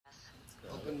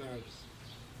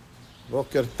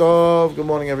Boker Tov. Good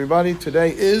morning, everybody.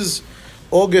 Today is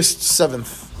August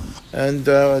 7th. And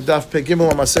Daf Pei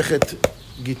Gimel Masechet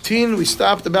Gittin. We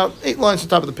stopped about 8 lines at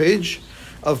the top of the page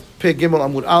of Pei Gimel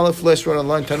Amud Aleph. Last one on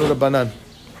line Tanura Banan.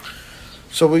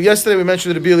 So yesterday we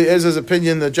mentioned Rabbi Eliezer's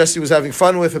opinion that Jesse was having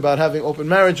fun with about having open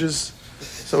marriages.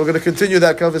 So we're going to continue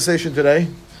that conversation today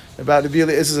about Rabbi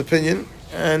Eliezer's opinion.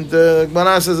 And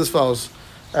Gemara says as follows.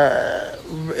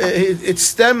 It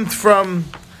stemmed from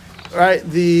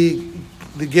the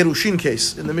Gerushin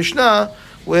case in the Mishnah,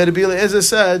 where Rabbi Eliezer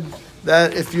said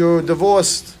that if you're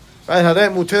divorced, right,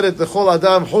 harem muteret lechol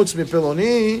adam chutz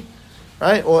mipeloni,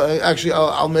 right, or actually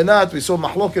almenat, we saw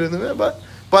mahloket in the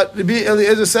but Rabbi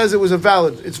Eliezer says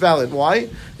it's valid. Why?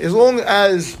 As long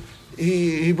as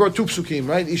he brought two psukim,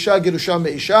 right, isha gerusha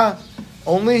meisha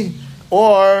only,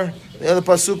 or the other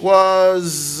pasuk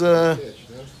was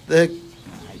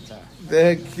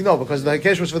because the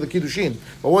Hakesh was for the Kiddushin.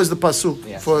 But what was the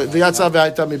pasuk? For V'yatza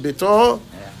v'hayta mibito,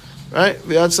 right?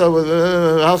 V'yatza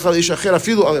v'halcha ish acher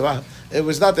afilu. It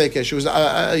was not the Hakesh. It was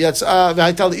Yatza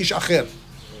v'hayta ish acher.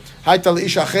 Hayta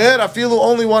ish acher afilu,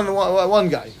 only one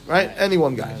guy, right? Any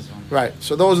one guy, right?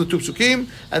 So those are the two psukim,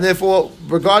 and therefore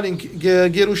regarding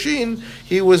Gerushin,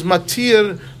 he was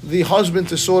matir the husband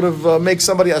to sort of make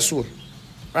somebody asur,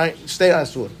 right? Stay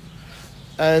asur.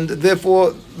 And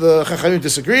therefore, the Chachamim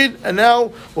disagreed. And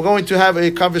now we're going to have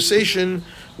a conversation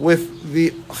with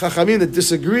the Chachamim that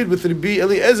disagreed with Rabbi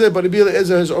Eliezer, but Rabbi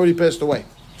Eliezer has already passed away.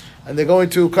 And they're going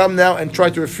to come now and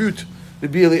try to refute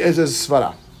Rabbi Eliezer's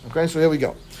svara. Okay, so here we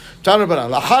go. Tanu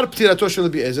Banan. Lahar ptirato shel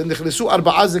Rabbi Eliezer, nechlesu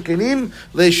arba'a zekenim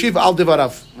leishiv al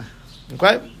devarav.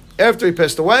 Okay? After he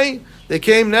passed away, they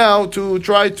came now to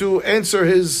try to answer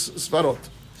his svarot.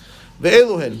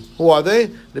 Ve'eluhen. Who are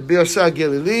they? Rabbi Yosha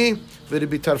Gelili,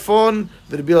 Rabbi Tarfon,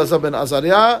 Rabbi Elazar ben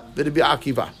Azariah, Rabbi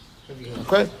Akiva.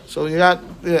 Okay, so you got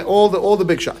all the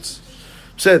big shots.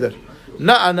 Seder.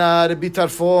 Na'ana Rabbi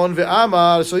Tarfon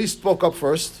ve'amar. So he spoke up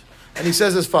first, and he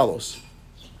says as follows: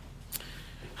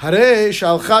 Harei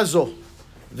shalcha zo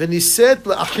v'niset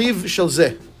le'achiv shel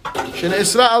zeh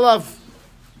shene'esra alav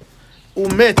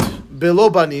umet belo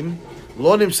banim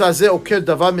lo nimsa zeh oker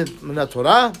davar min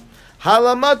haTorah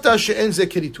halamata she'en zeh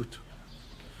keritut.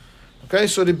 Okay,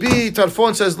 so the Rabbi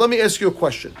Tarfon says, let me ask you a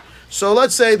question. So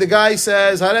let's say the guy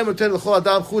says,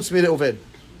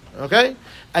 okay,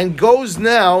 and goes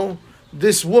now,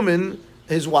 this woman,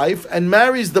 his wife, and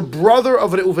marries the brother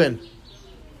of Reuven.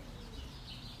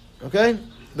 Okay,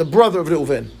 the brother of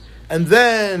Reuven. And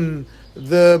then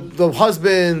the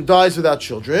husband dies without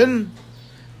children.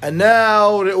 And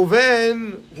now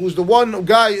Reuven, who's the one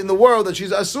guy in the world that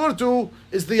she's asur to,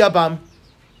 is the Yabam.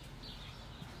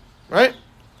 Right?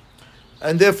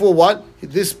 And therefore what?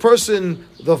 This person,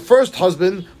 the first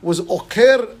husband, was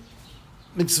oker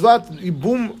mitzvat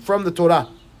yibum from the Torah.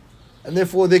 And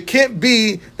therefore there can't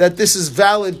be that this is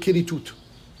valid kiritut.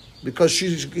 Because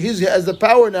he has the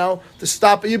power now to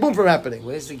stop a yibum from happening.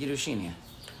 Where's the Girushin here?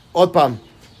 Odpam.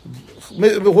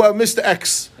 Mr.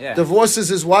 X divorces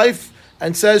his wife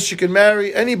and says she can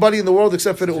marry anybody in the world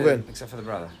except for the Reuven. Except for the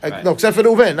brother. Right. No, except for the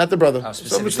Reuven, not the brother. Oh,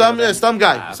 some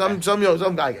guy. Okay.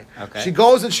 Some guy. Okay. She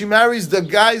goes and she marries the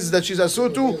guys that she's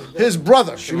asur to, his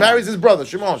brother. She marries his brother,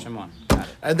 Shimon.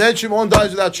 And then Shimon dies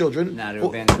without children.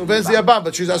 Reuven's the Abam,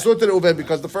 but she's asur to the Reuven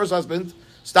because the first husband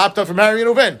stopped her from marrying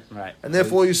Reuven. Right. And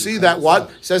therefore you see that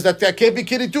says that there can't be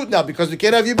kiritut now because we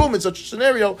can't have yibum in such a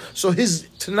scenario. So his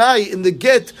Tanai in the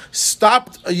get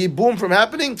stopped a yibum from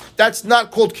happening. That's not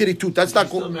called kiritut. That's not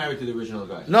called. Still married to the original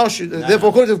guy. No, therefore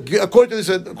according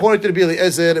to Rabbi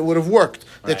Eliezer, it would have worked.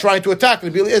 They're trying to attack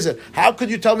Rabbi Eliezer. How could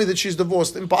you tell me that she's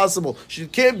divorced? Impossible. She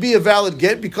can't be a valid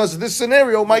get because this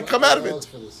scenario might come out of it.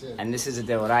 And this is a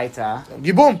deoraita.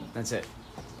 Yibum. That's it.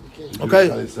 Okay.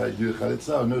 Do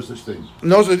chalitza or no such thing?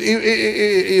 No,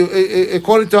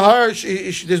 according to her,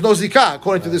 there's no zikah.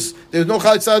 According to this, there's no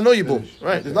chalitza, no yibum.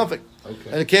 Right? There's nothing,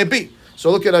 and it can't be. So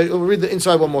look at. We'll read the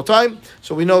inside one more time,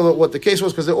 so we know what the case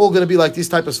was, because they're all going to be like these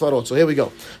type of svarot. So here we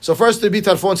go. So first, Rabbi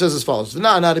Tarfon says as follows: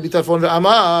 Rabbi Tarfon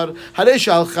ve'amar harei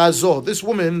shalcha zo. This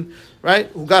woman, right,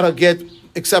 who got her get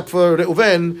except for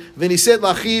Reuven, v'niset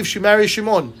lachiv, she marries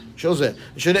Shimon. Shows it.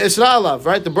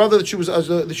 Right, the brother that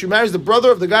she marries the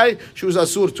brother of the guy she was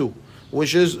asur to,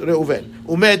 which is Reuven.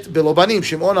 Umet belobanim.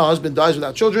 Shimon, her husband, dies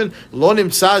without children. Lo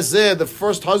nimtza zeh, the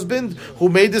first husband who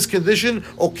made this condition,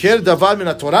 oker davar min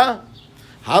haTorah.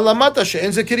 Halamata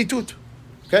she'en ze kiritut.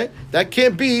 Okay, that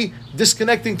can't be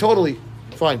disconnecting totally.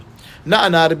 Fine.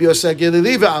 Na'ana Rabbi Yosef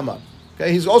Gelili ve'amar.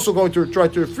 Okay, he's also going to try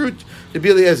to refute Rabbi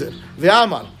Eliezer.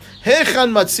 Ve'amar. Hechan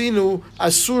matzinu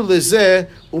asur lezeh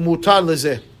umutar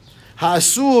lezeh.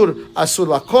 Ha'asur asur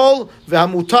lakol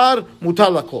ve'hamutar mutar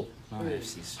lakol.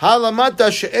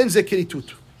 Halamata she'en ze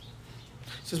keritut.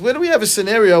 Says, where do we have a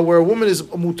scenario where a woman is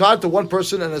mutar to one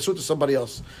person and asur to somebody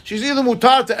else? She's either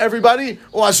mutar to everybody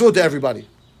or asur to everybody.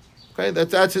 Okay,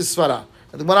 that's his svara.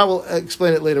 And the Gemara will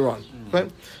explain it later on. Okay,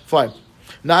 fine.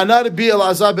 Na'ana Rabbi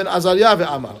Elazar ben Azariah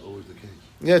ve'amar.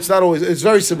 Yeah, it's not always. It's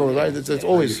very similar, right? It's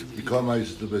always. You can't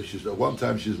manage to be. At one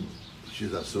time she's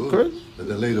asur, correct. But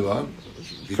then later on,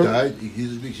 he died.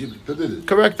 She permitted.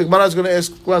 Correct. The Gemara is going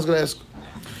to ask.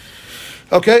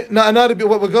 Okay. Now,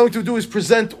 what we're going to do is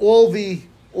present all the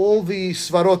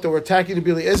svarot that were attacking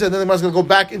the Eliezer, and then the Gemara is going to go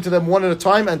back into them one at a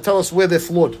time and tell us where they're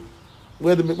flawed,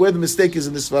 where the mistake is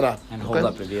in this svara. And hold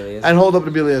up the Eliezer. And hold up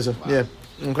the Eliezer. Wow. Yeah.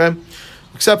 Okay.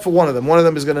 Except for one of them. One of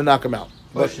them is going to knock him out.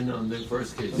 Question on the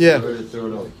first case. Yeah.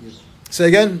 Say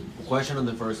again. Question on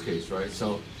the first case, right?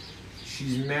 So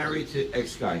she's married to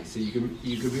X guy. So you could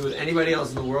be with anybody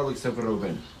else in the world except for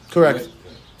Reuben. Correct.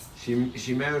 Right?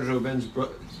 She married Reuben's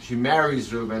she marries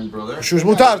Reuben's brother. She was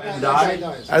mutar.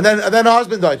 And then her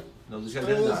husband died. No, this guy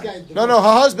didn't die. No,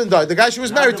 her husband died. The guy she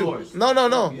was married divorced. to.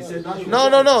 No. You said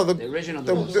not No. The original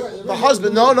divorce. The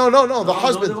husband. No. The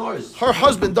husband. Divorce. Her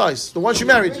husband dies. The one she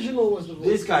married.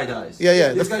 This guy dies.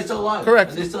 Yeah. This guy's still alive. Correct.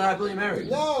 And they're still happily married.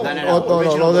 No.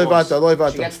 No.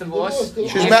 She gets divorced.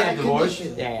 She's married. Divorced.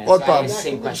 Yeah. What time?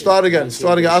 Same question. Start again.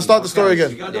 I'll start the story She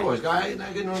again. got divorced. Guy,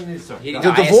 not getting on this story.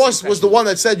 The divorce was the one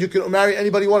that said you can marry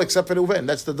anybody you want except for Reuven.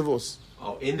 That's the divorce.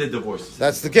 Oh, in the divorce.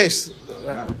 That's the case.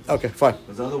 Okay, fine.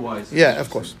 Because otherwise. Yeah, of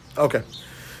course. Okay.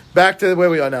 Back to where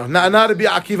we are now. Na'ana Rabbi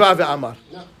Akiva ve'amar.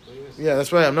 Yeah,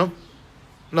 that's where I am, no?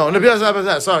 No, Rabbi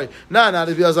Azar, sorry. Na'ana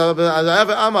Rabbi Azar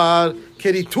ve'amar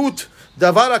keritut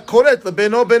davara koret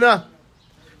lebeno bena.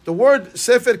 The word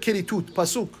Sefer keritut,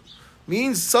 pasuk,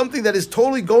 means something that is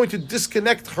totally going to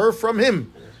disconnect her from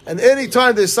him. And any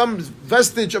time there's some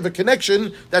vestige of a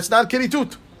connection, that's not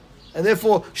keritut. And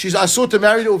therefore, she's asur to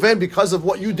marry Reuven because of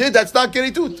what you did. That's not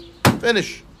keritut.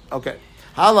 Finish. Okay.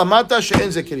 Halamata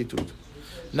she'en ze keritut.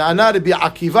 Na'ana Rabbi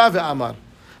Akiva ve'amar.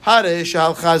 Hare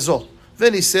she'al chazo.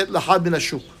 V'niset lahad min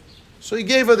hashuk. So he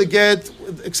gave her the get,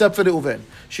 except for the Reuven.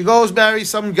 She goes marry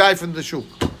some guy from the shuk.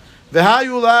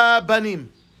 V'hayu la banim.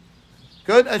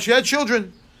 Good. And she had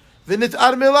children. V'nit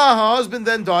armila. Her husband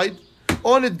then died.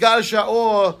 Or nit garsha,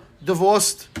 or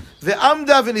divorced.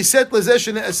 Ve'amda v'niset lezeh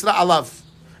she'ne'esra alav.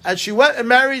 And she went and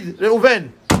married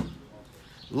Reuven.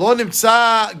 Lo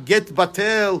nimtza get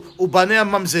batel ubanei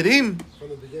mamzerim. From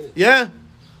the beginning. Yeah.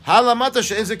 Halamata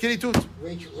she'en ze keritut.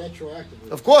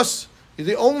 Retroactively. Of course.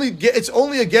 It's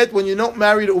only a get when you don't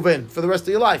marry Reuven for the rest of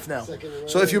your life now.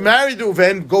 So if you married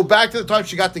Reuven, go back to the time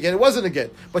she got the get. It wasn't a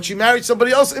get. But she married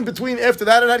somebody else in between after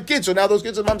that and had kids. So now those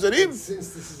kids are mamzerim.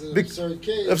 Since this is an absurd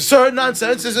case. Absurd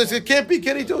nonsense. It can't be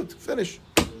keritut. Finish.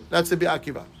 That's the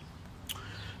Bi'akiva.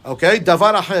 Okay,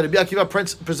 davar acher. Rabbi Akiva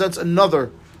presents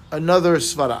another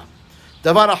svara.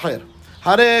 Davar acher.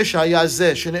 Hare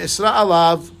shayazeh shene'esra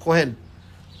alav kohen.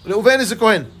 Reuven is a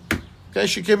kohen. Okay,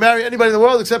 she can marry anybody in the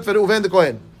world except for Reuven the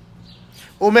kohen.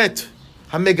 Umet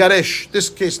hamegaresh. This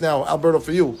case now, Alberto,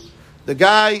 for you. The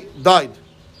guy died.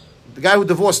 The guy who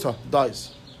divorced her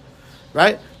dies.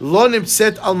 Right? Lo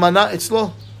nimtzet almana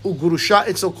etzlo ugurusha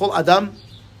etzlo kol adam.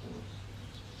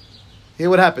 Here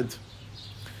what happened.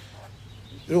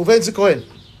 Reuven's a kohen.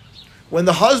 When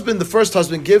the first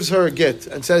husband, gives her a get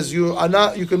and says you're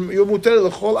muter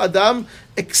l'chol adam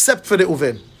except for the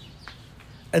Reuven,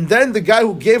 and then the guy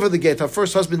who gave her the get, her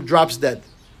first husband, drops dead.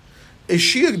 Is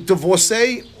she a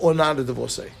divorcee or not a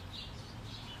divorcee?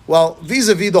 Well,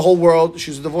 vis-a-vis the whole world,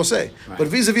 she's a divorcee. Right. But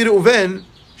vis-a-vis the Reuven,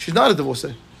 she's not a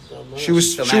divorcee. She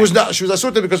was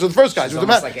assurta because of the first guy.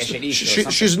 She's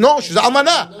she's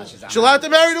almana. She's allowed to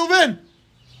marry Reuven.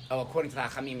 Oh, according to the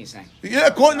Hachamim, you're saying? Yeah,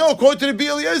 according to the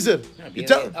Eliezer.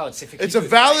 It's a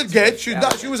valid get. She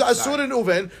was asur in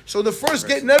Reuven. So the first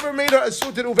get never made her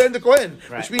asur to Reuven the Kohen,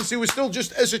 which means he was still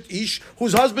just Eshet Ish,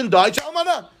 whose husband died.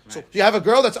 Right. So you have a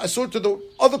girl that's asur to the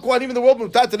other Kohanim in the world,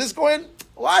 mutat to this Kohen?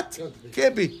 What?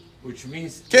 Can't be.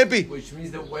 Can't be. Which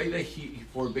means the way that he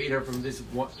forbade her from this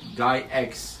one, guy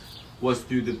X was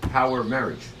through the power of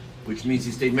marriage, which means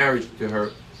he stayed married to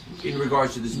her. In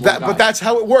regards to this one guy. But that's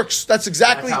how it works. That's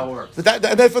exactly. That's how it works.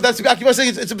 But that's exactly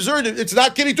saying it's absurd. It's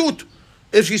not keritut.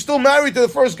 If she's still married to the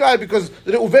first guy because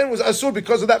the Reuven was asur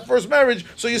because of that first marriage,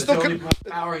 so you still can.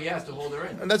 Power he has to hold her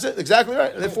in. And that's it. Exactly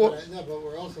right. But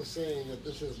we're also saying that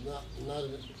this is not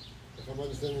if I'm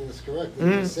understanding this correctly,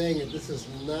 we're saying that this is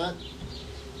not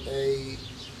a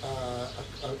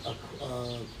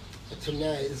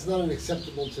tonight. It's not an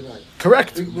acceptable tonight.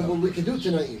 Correct. We can do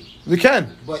tonight. We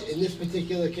can. But in this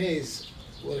particular case,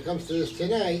 when it comes to this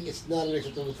tonight, it's not an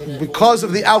acceptable tonight. Because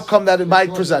of the outcome that it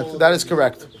might present. That is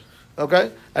correct.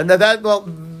 Okay? And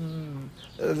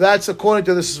That's according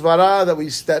to the svara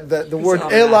that the word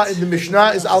Ela in the Mishnah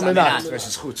is Almanat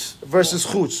versus Chutz. Versus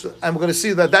Chutz. And we're going to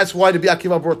see that's why the Rabbi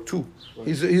Akiva brought two.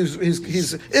 He's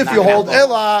if you hold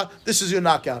Ela, this is your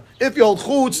knockout. If you hold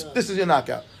Chutz, this is your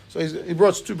knockout. So he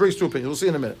brings two opinions. We'll see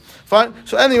in a minute. Fine.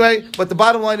 So anyway, but the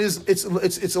bottom line is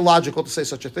it's illogical to say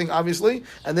such a thing, obviously,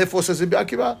 and therefore says Rabbi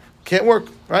Akiva can't work,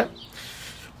 right?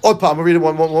 We'll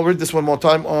read this one more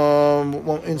time.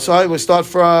 Inside, we start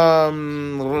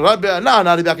from Rabbi. Not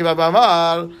Rabbi Akiva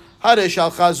B'Amar.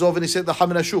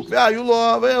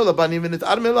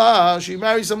 She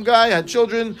married some guy, had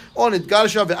children. On it,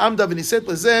 Garsha ve'amda v'niset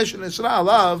lezesh v'nisra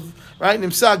alav. Right?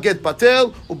 Nimsa get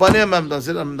batel ubanem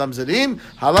mamzelim.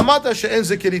 Halamata she'en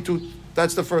zekiritut.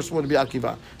 That's the first one. Rabbi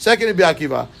Akiva. Second, Rabbi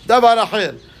Akiva. Davar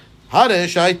acher. Hare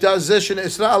shayta zesh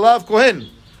v'nisra alav kohen.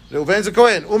 Reuven's a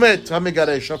Kohen. Umet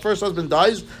hamigaresh. Her first husband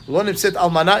dies. Lo nimset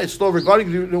almana. It's still regarding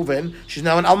Reuven. She's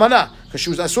now an almana because she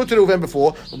was asur to Reuven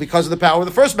before because of the power of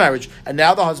the first marriage, and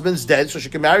now the husband's dead, so she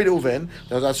can marry Reuven.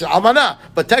 That's almana.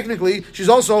 But technically, she's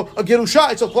also a gerusha.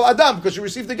 It's a kol adam because she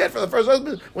received the get for the first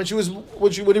husband when he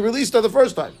released her the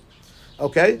first time.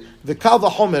 Okay, the kal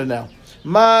v'chomer now.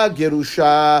 Ma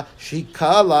gerusha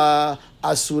shikala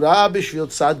asura b'shvil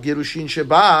tzad gerushin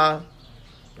sheba.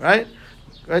 Right.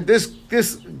 Right, this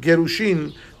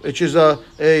gerushin, which is a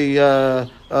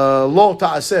lo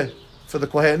ta'aseh for the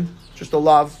kohen, just a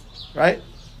lav, right?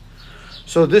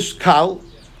 So this kal,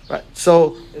 right?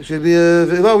 So it should be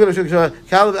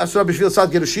kal asura b'shvil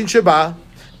tzad gerushin sheba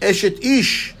eshet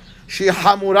ish she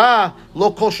hamura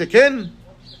lo kol sheken.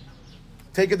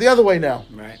 Take it the other way now,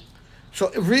 right?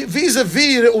 So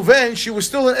vis-a-vis Reuven, she was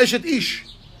still an eshet ish.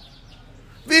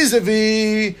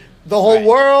 Vis-a-vis the whole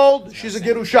world, she's a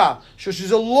gerusha. So she's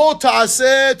a lo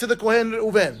ta'aseh to the kohen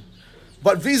Reuven.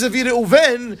 But vis-a-vis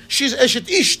Reuven, she's eshet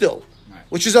ish still,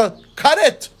 which is a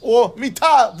karet or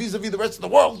mita vis-a-vis the rest of the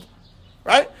world,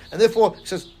 right? And therefore, it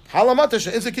says halamata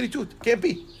she'en zekiritut. Can't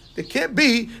be. There can't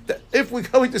be that if we're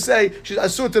going to say she's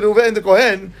asur to Reuven the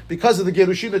kohen because of the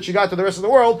gerushin that she got to the rest of the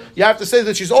world, you have to say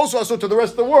that she's also asur to the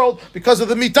rest of the world because of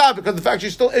the mita, because of the fact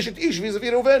she's still eshet ish vis-a-vis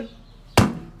Reuven.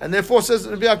 And therefore, says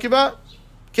Rabbi Akiva,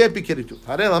 can't be kiritut.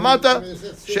 Hare lamata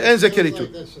she'en ze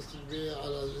kiritut.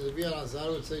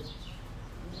 Would say,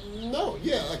 no,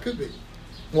 yeah, that could be.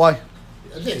 Why?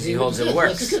 Because he holds it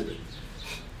works.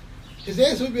 His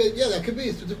answer would be, yeah, that could be.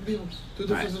 It's two different people, two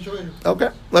different situations. Okay,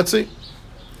 let's see.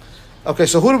 Okay,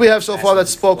 so who do we have so far that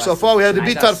spoke so far? We had the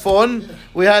Bitarfon,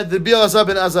 we had the Bielazar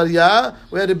ben Azariah,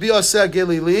 we had the Bioseh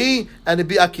Gelili, and the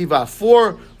Akiva.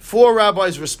 Four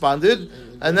rabbis responded,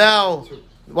 and now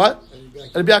what?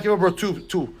 Rabbi Akiva brought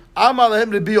two. Amar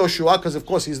lehem Rabbi Yoshua, because of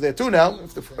course he's there too now.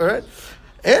 All right.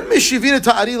 And mishivin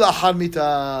ta'ari la'achar mita.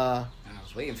 I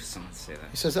was waiting for someone to say that.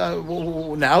 He says,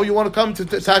 now you want to come to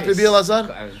attack Rabbi Elazar?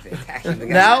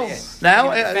 Now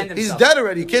he's dead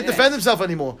already. He can't defend himself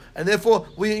anymore, and therefore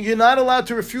you're not allowed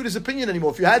to refute his opinion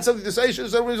anymore. If you had something to say, you should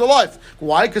have said when he was alive.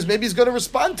 Why? Because maybe he's going to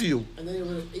respond to you.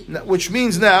 Which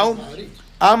means now,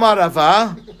 Amar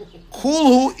Rava.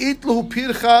 Kulhu itluhu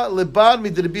pircha lebar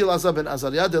midribi Elazar ben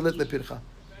Azariah delet lepircha.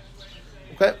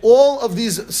 Okay, all of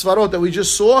these svarot that we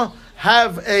just saw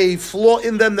have a flaw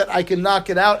in them that I can knock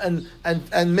it out and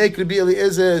make Rabbi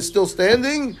Eliezer still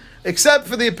standing, except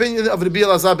for the opinion of Rabbi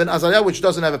Elazar ben Azariah, which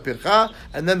doesn't have a pircha.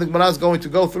 And then the Gemara is going to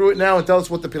go through it now and tell us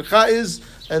what the pircha is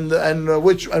and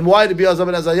why Rabbi Elazar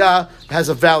ben Azariah has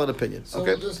a valid opinion. So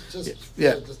okay, just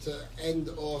to end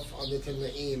off on the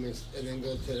Tanaim and then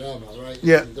go to Rama, right?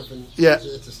 Yeah,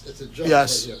 it's a jump.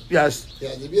 Yes, right here. yes.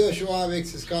 Yeah, the Yoshua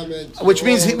makes his comment, which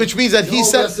means that he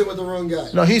said with the wrong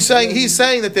guy. No, he's saying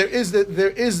that there's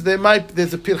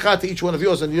a pircha to each one of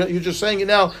yours, and you're just saying it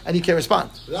now, and he can't respond.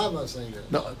 Rama is saying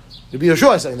that. No, Rabbi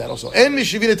Yoshua is saying that also. En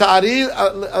mishivin ta'ari,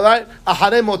 right?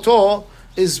 Ahare moto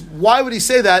is, why would he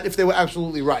say that if they were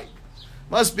absolutely right?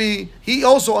 Must be, he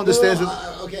also understands it.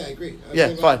 Okay, I agree.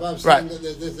 Yeah, fine, right.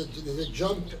 There's a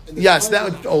jump in the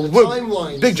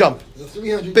timeline. Big jump.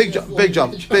 Big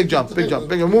jump.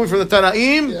 Moving from the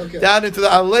Tanaim down into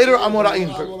the later Amoraim.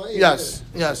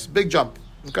 Yes, big jump.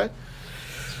 Okay?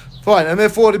 Fine, and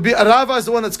therefore Rava is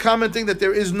the one that's commenting that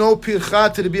there is no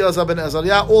pircha to the Elazar ben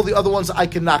Azariah. All the other ones I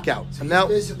can knock out. So and now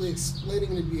basically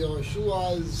explaining the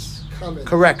Yoshua's comment.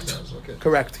 Correct.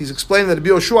 He's explaining that the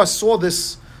Yoshua saw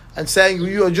this and saying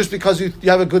just because you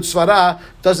have a good svara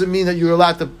doesn't mean that you're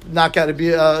allowed to knock out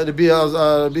Eliezer.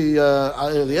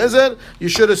 You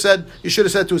should have said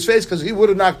to his face, because he would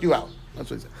have knocked you out.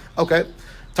 That's what he said. Okay.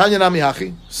 Tanya nami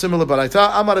hachi, similar baraita.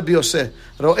 Amar Rabbi Yoseh,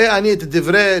 ro'eh ani et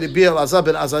divrei Rabbi Elazar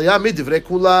ben Azariah mi divrei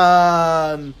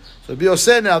kulan. So Rabbi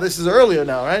Yoseh now, this is earlier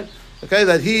now, right? Okay,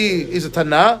 that he is a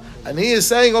Tana, and he is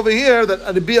saying over here that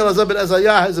Rabbi Elazar ben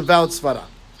Azariah has a valid svara.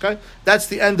 Okay, that's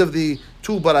the end of the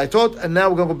two baraitot, and now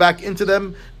we're going to go back into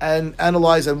them and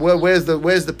analyze and where's the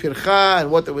pircha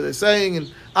and what were they saying,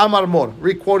 and Amar Mor,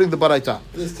 re-quoting the baraita.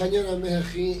 This Tanya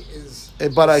Mehachi is a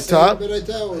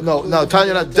baraita. No,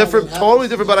 Tanya, different, totally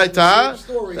different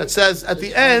baraita that says at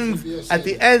the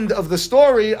end of the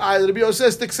story, Rabbi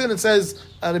Yosef sticks in and says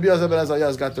Rabbi Yosef ben Azariah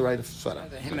has got the right of svara.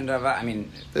 Him and Rava, I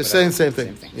mean, they're saying the same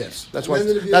thing. Yes, that's why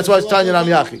it's Tanya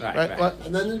Namyachi, right? Right.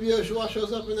 And then Rabbi Yeshua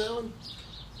shows up in that one.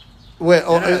 Where?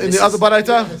 In the other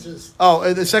baraita? Oh,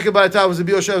 in the second baraita was the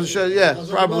Biyoshev. Yeah,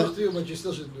 probably. But you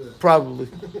still should do that. Probably.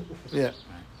 Yeah.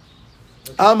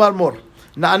 Amar Mor.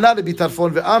 Na'ana Rabbi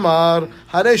Tarfon ve'amar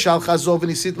harei shalcha zo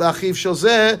v'nisit la'achiv shel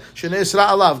zeh shene'esra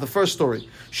alav. The first story.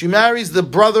 She marries the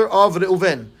brother of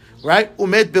Reuven, right?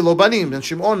 Umet belo banim. And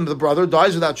Shimon, the brother,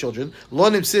 dies without children. Lo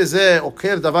nimtzeh zeh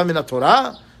oker davar min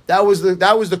haTorah. That was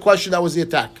the question. That was the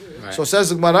attack. Right. So says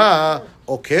the Gemara,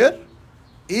 oker,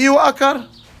 iyu akar.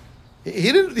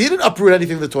 He didn't uproot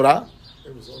anything in the Torah.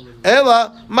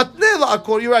 Ela matnela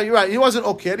akor. You're right. He wasn't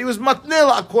okay. He was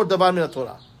matnela akor davar min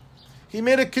Torah. He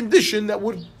made a condition that's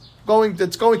going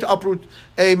to uproot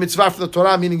a mitzvah for the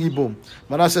Torah, meaning yibum.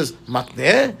 Mana says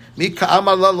matne mi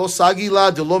ka'amar la lo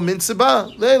sagila de lo mitzvah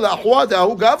leila ahwa de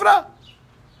ahu gavra.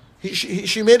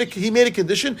 He made a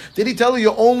condition. Did he tell her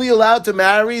you're only allowed to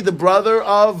marry the brother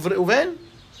of Reuven?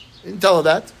 He didn't tell her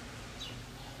that,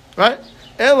 right?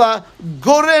 Ela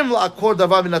gorem la'akor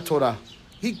davar min Torah.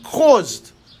 He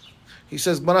caused. He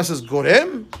says, Gemara says,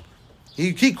 gorem?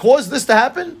 He caused this to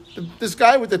happen? This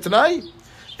guy with the Tanai?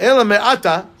 Ela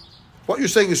me'ata. What you're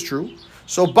saying is true.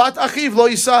 So, bat achiv lo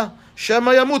yisa,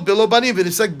 shema yamut belo banim. And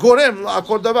he said, gorem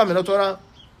la'akor davar min Torah.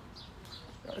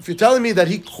 If you're telling me that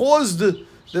he caused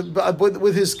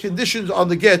with his conditions on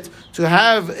the get to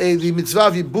have the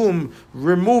mitzvah yibum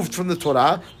removed from the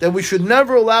Torah, then we should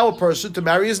never allow a person to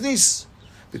marry his niece.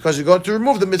 Because you're going to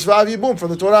remove the mitzvah of Yibum from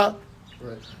the Torah.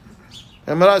 Right.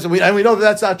 And we know that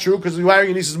that's not true because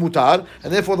marrying your niece is mutar.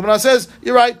 And therefore the Gemara says,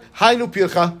 you're right, Hainu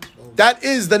Pircha. That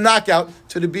is the knockout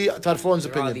to the B Tarfon's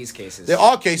opinion. There are these cases. There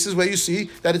are cases where you see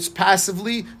that it's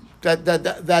passively that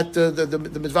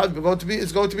the mitzvah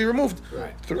is going to be removed.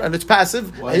 Right. And it's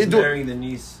passive. Why is marrying the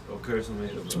niece occurs on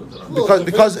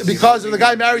because if the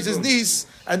guy marries his niece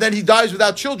and then he dies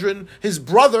without children, his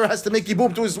brother has to make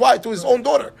yibum to his wife, to his own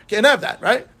daughter. Can't have that,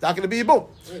 right? Not going to be yibum.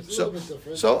 So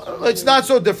it's not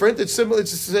so different. It's similar.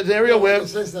 It's a scenario where.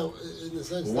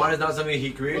 One is not something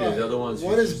he created. Right. The other one's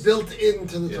one is built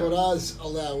into the Torah's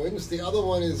allowance. The other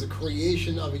one is a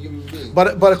creation of a human being.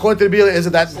 But according to the Biblia, is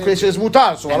that creation is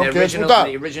mutar? So and I don't care. It's mutar.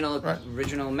 The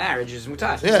original marriage is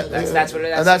mutar. Yeah, that's what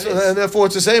it is. And therefore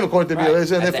it's the same according to the Biblia. And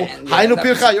therefore, Hainu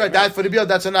Pircha. You're right. That for the Biblia,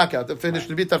 that's a knockout. The finished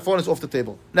the Tarfon is off the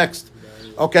table. Next.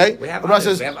 Okay. We have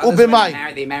others.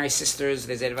 They marry sisters.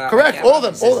 Correct. All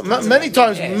of them. Many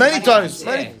times.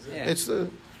 It's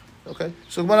okay.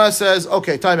 So Gemara says,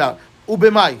 okay, time out.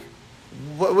 Ubemai.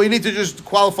 We need to just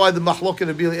qualify the mahloket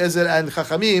of Rabbi Eliezer and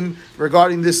Chachamim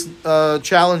regarding this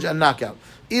challenge and knockout.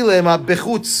 Ilema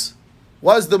bechutz.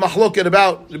 Was the mahloket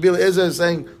about Rabbi Eliezer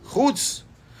saying chutz?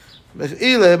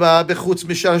 Ilema bechutz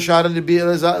mishar shar Rabbi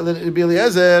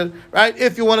Eliezer. Right?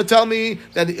 If you want to tell me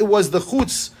that it was the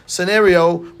chutz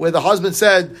scenario where the husband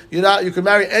said you can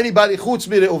marry anybody chutz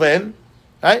mi Reuven,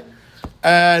 right?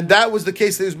 And that was the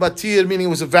case that it was matir, meaning it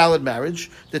was a valid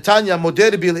marriage. The Tanya moder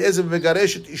Rabbi Eliezer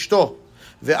megareshet ishto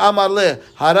ve'amar le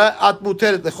hara at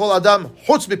muteret lechol adam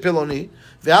chutz mipiloni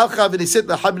ve'alcha v'niset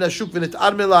lachad min hashuk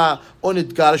v'nit'armela o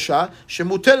nitgarsha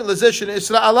shemuteret lezeh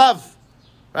shene'isra alav.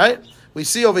 Right? We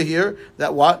see over here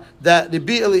that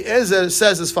Rabbi Eliezer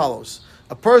says as follows: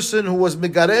 a person who was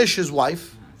megaresh his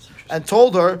wife and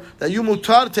told her that you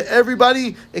mutar to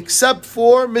everybody except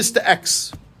for Mr.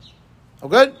 X.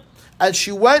 Okay? And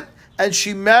she went and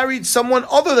she married someone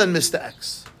other than Mr.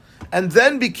 X, and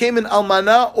then became an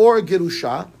almana or a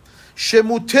gerusha.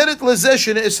 Shemuteret lezeh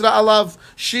shene'isra alav.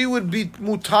 She would be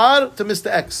mutar to Mr.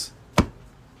 X.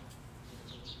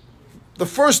 The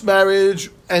first marriage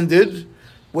ended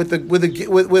with a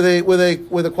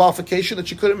qualification that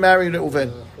she couldn't marry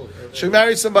Reuven. She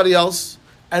married somebody else,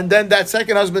 and then that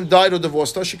second husband died or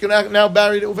divorced her. She can now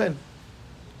marry Reuven,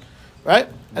 right?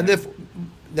 And if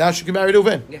now she can marry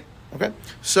Reuven. Yeah. Okay,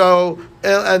 so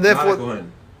and therefore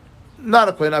not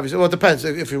a Kohen, obviously. Well, it depends.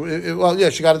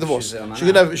 She got a divorce.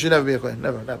 She never be a Kohen.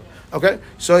 Never. Okay,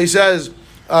 so he says,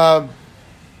 look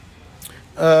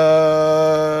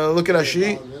at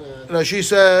Rashi. Rashi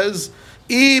says,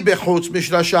 "I bechutz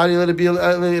mishra shari Rabbi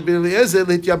Eliezer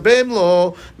lityabem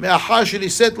lo me'achar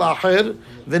sheniset la'acher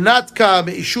v'natka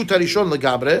me'ishut harishon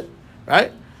legabre."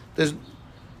 Right. There's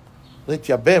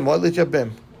Lityabem. What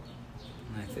Lityabem?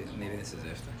 I think maybe this is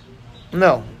after.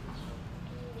 No.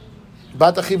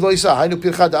 בת אחיו לא יישא, היינו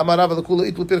פרחה דאמר רבא לכולו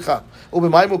איתלו פרחה.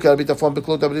 ובמים מוכר ביטחון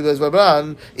בכלות הבלי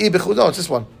לזברן, אי בחוץ, no, it's this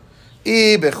one.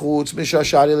 אי בחוץ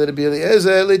משעשערי לרבי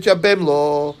אליעזר, להתייבם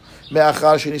לו,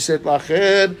 מאחר שנישאת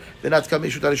לאחר, ונתקה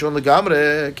מישות הראשון לגמרי,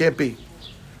 can't be.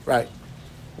 Right.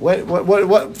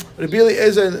 What Rabbi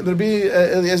Eliezer in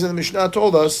the Mishnah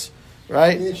told us,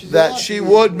 right, that she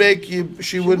would make you,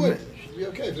 she would be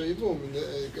okay for Yibum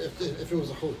if it was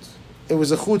a chutz. It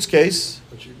was a chutz case.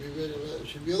 But she'd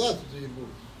be allowed to do Yibum.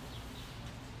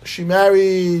 She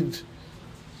married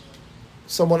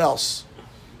someone else.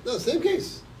 No, same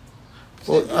case.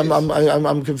 Well,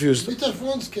 I'm confused.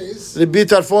 Bitarfon's case. The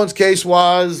Bitarfon's case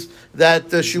was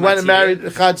that she went and married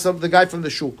the guy from the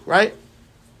shuk, right?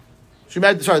 She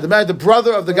married the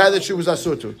brother of the guy that she was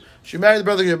asur to. She married the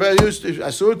brother she used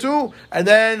asur to, and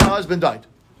then her husband died.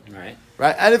 Right.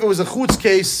 Right, and if it was a chutz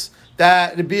case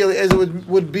that Rabbi Eliezer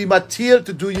would be matir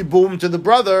to do yibum to the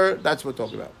brother, that's what we're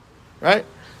talking about, right?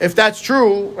 If that's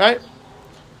true, right?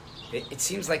 It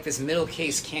seems like this middle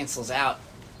case cancels out.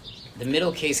 The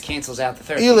middle case cancels out the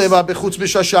third case. That's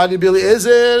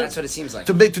what it seems like.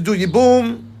 To do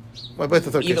yibum. Wait,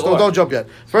 the third case. Don't jump yet.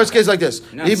 First case like this.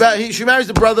 No, she marries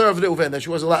the brother of Reuven that she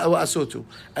was asur to,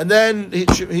 and then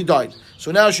he died.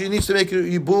 So now she needs to make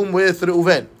yibum with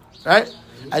Reuven, right?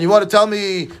 And you want to tell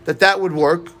me that would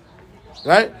work,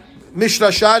 right?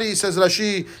 Mishra Shari, says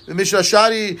Rashi, Mishra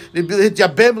Shari,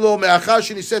 hitjabem lo me'achar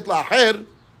sheniset la'acher,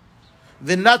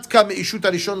 v'natka me'ishut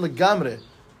harishon legamre.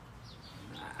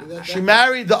 She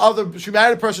married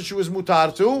a person she was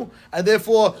mutar to, and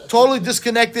therefore totally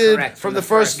disconnected from the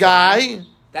first guy.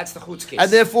 That's the chutz case.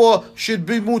 And therefore should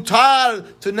be mutar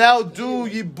to now do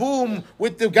yibum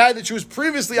with the guy that she was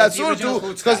previously asur to,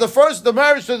 because the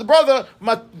marriage to the brother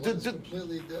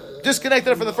disconnected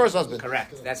her from the first husband.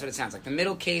 Correct. That's what it sounds like. The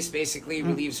middle case basically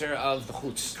relieves her of the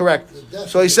chutz. Correct.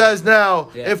 So he says now,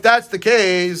 if that's the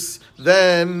case,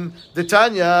 then the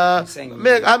Tanya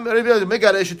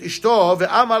megareshet ishto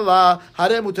ve'amar la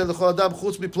harem utel l'chol adam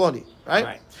chutz miploni.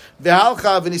 Right.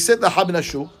 Ve'halcha v'niset lacha min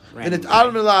hashuk. From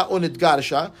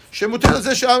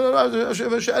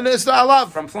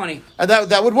Plony. And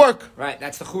that would work. Right,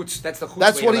 that's the chutz. That's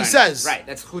what he says. Right,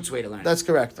 that's the chutz way to learn. That's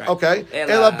correct. Right. Okay.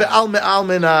 Ela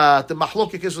be'almenat. The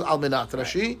machlokik is almenat.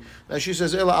 Rashi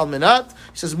says ela almenat.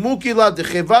 He says mukila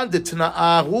dechevan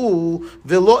detna'ahu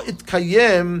velo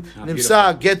itkayem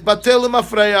nimsa get batel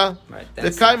lemafreya.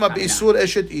 V'kaima be'isur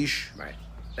eshet ish. Right.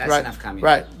 That's enough coming.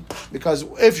 Right. Because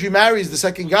if she marries the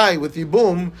second guy with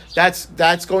Yibum,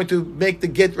 that's going to make the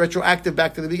get retroactive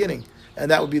back to the beginning. And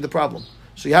that would be the problem.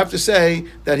 So you have to say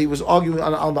that he was arguing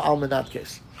on the Almanat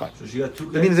case. So she got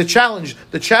two I mean, the challenge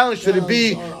to the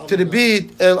B,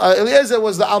 Eliezer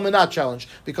was the Almanat challenge,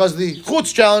 because the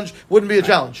Chutz challenge wouldn't be a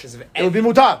challenge. It would be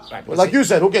mutar. Right, like you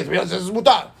said, who cares? This is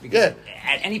mutar. Yeah.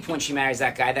 At any point she marries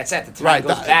that guy, that's it. The time right,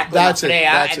 goes back that's it.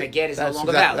 And the get is no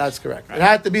longer valid. That's correct. Right. It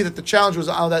had to be that the challenge was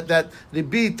that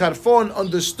Rabbi Tarfon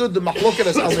understood the machloket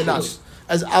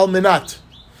as Almanat.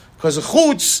 Because the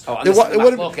chutz, it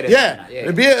wouldn't.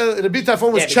 Rabbi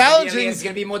Tarfon was challenging. It's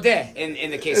going to be modeh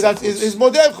in the case. Is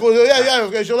modeh.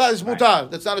 Okay, it's mutar.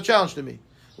 That's not a challenge to me.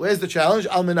 Where's the challenge?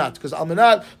 Almanat, because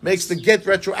Almanat makes the get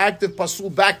retroactive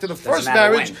pasul back to the first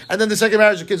marriage, and then the second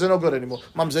marriage, the kids are no good anymore.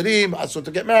 Mamzerim, asur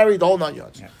to get married, the whole 9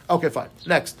 yards. Yeah. Okay, fine.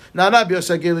 Next, Nana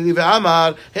biosagili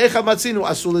ve'amar hecha matzinu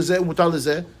asul lezeh umutar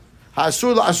lezeh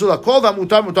ha'asur lakol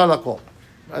va'mutar mutar lakol.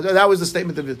 That was the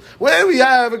statement of it. Where we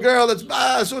have a girl that's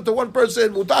asur to one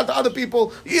person, mutar to other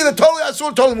people, either totally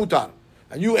asur, totally mutar.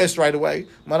 And you asked right away.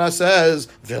 Mana says,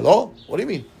 velo. What do you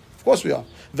mean? Of course we are.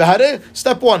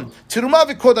 Step 1. Tiruma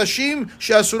v'kodashim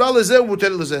she'asura lezeh u'muter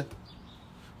lezeh.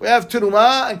 We have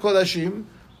tiruma and kodashim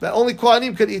that only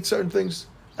kohanim can eat certain things,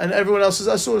 and everyone else is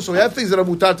asur. So we have things that are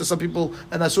mutar to some people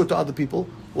and asur to other people.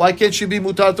 Why can't she be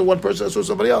mutar to one person and asur to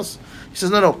somebody else? He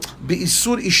says, no.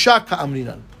 Be'isur isha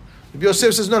ka'amrinan. Rabbi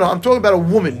Yosef says, no, I'm talking about a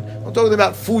woman. I'm talking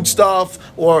about food stuff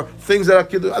or things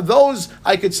that are those,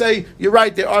 I could say, you're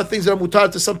right, there are things that are mutar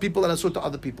to some people and asur to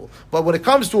other people. But when it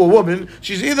comes to a woman,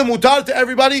 she's either mutar to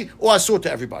everybody or asur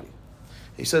to everybody.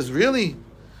 He says, really?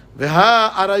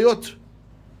 Veha arayot.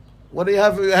 What do you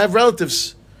have? You have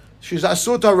relatives. She's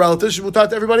asur to her relatives, she's mutar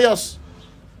to everybody else.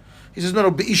 He says,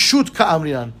 no, be'ishut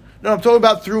ka'amrinan. No, I'm talking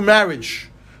about through marriage.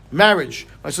 Marriage.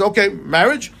 I said, okay,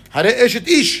 marriage? Hare eshet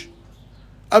ish.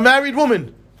 A married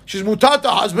woman. She's mutar to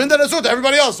husband and asur to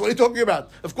everybody else. What are you talking about?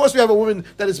 Of course we have a woman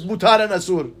that is mutar and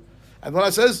asur. And what I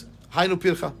says, Hainu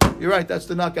pircha. You're right, that's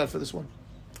the knockout for this one.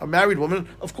 A married woman,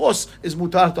 of course, is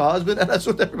mutar to her husband, and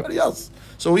asur to everybody else.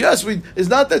 So yes, it's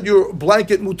not that you're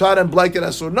blanket mutar and blanket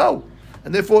asur. No,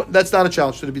 and therefore that's not a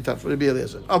challenge to the bitar for the Rabbi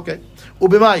Eliezer. Okay,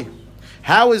 ubimai.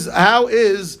 How is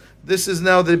this is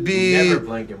now the B? Never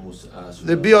blanket asur.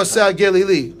 The bioseh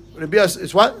gelili.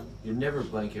 It's what? You never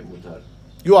blanket mutar.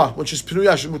 You are, which is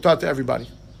pinuya, she's mutar to everybody.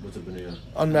 What's a pinuya?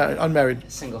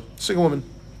 Unmarried, Single woman.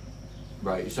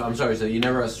 Right. So I'm sorry. So you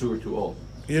never asur to all.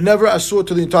 You never asur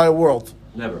to the entire world.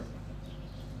 Never.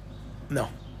 No.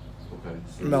 Okay.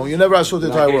 So No, you never asur to the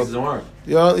entire world.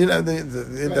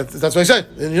 That's what I said.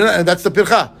 And that's the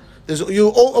pircha. A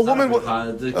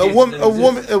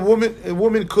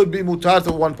woman could be mutar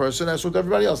to one person and asur to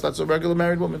everybody else. That's a regular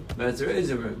married woman. But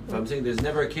I'm saying there's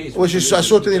never a case. Which is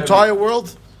asur to the entire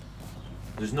world.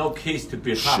 There's no case to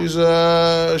pircha.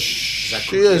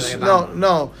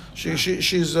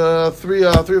 She's three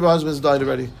of her husbands died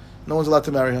already. No one's allowed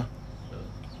to marry her.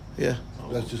 Yeah.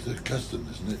 That's just a custom,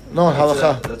 isn't it? No,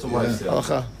 halakha. That's a wife sale.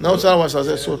 Halakha. No, it's not a wife sale.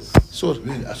 It's sur.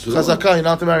 Chazakah, you're not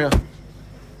allowed to marry her.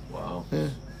 Wow. Yeah.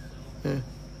 I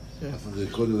thought they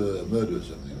call it a murder or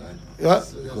something, right?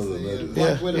 What? They call it a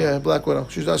murder. Yeah, black widow.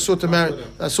 She's asur to marry.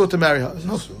 Asur to marry her.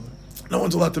 No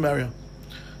one's allowed to marry her.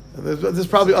 There's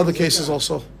probably other cases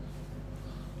also.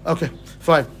 Okay,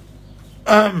 fine.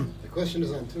 The question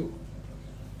is on two.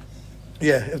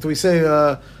 Yeah, if we say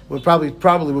we'll probably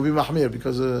will be mahmir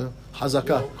because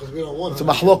hazakah. Because we don't want It's a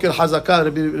mahloket hazakah.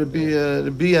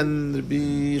 Rabbi and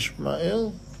Rabbi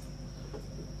Ishmael.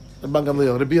 Rabbi and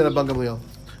Gamliel.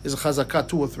 Is a chazakah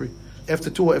 2 or 3? After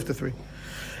 2 or after 3?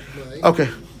 Right. Okay,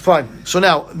 fine. So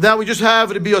now we just have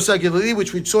Rabbi Yosef Gilili,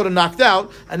 which we sort of knocked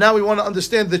out, and now we want to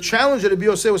understand the challenge that Rabbi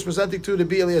Yosef was presenting to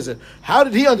Rabbi Eliezer. How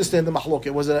did he understand the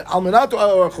mahloket? Was it almenat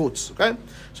or chutz? Okay,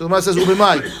 so the Gemara says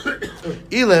ubimai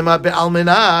ilema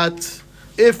be'almenat.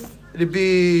 If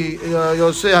Rabbi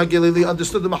Yosef Gilili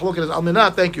understood the mahloket as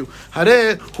almenat, thank you.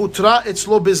 Hare hutra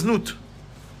etzlo beznut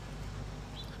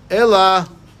ela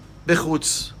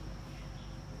bechutz.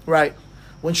 Right.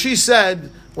 When he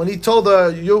told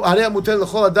her, the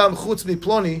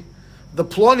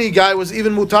Ploni guy was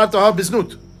even mutar to her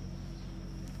biznut.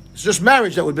 It's just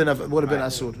marriage that would have been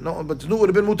asur. No, but znut would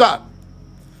have been mutar.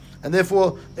 And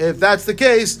therefore, if that's the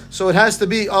case, so it has to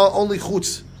be only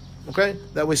chutz. Okay?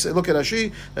 That we say, look at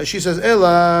Rashi. She says,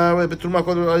 Ela, betruma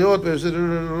kol ayot,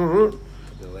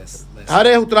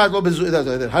 hare hutrat lo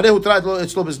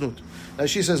beznut.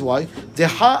 She says, why?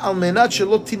 Deha al menat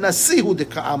shelo tinasihu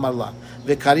deka'amar la.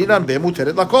 Ve'karinan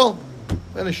be'muteret lakol.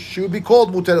 And she would be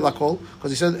called muteret lakol, because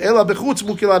he said, Ela bechutz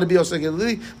mukila Rabbi Yosef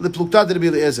Gilili, leplukta de Rabbi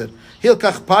Eliezer.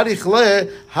 Hilkach parich le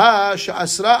ha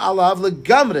sha'asra alav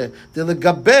legamre, de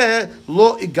legabe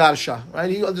lo igarsha. Right?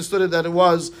 He understood it that it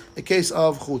was a case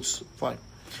of chutz. Fine.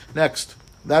 Next.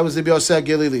 That was Rabbi Yosef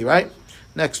Gilili, right?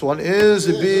 Next one is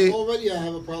already I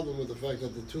have a problem with the fact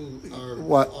that the two are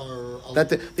what?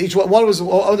 That each one was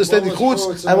understanding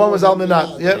chutz and one was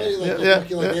almenat. Yeah.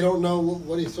 They don't know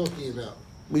what he's talking about.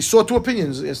 We saw 2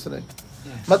 opinions yesterday.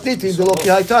 Matniti de loki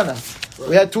haitana.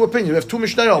 We had 2 opinions. We have 2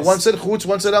 mishnayot. One said chutz,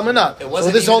 one said almenat.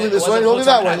 So this holding this way, holding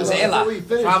that way.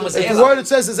 The word it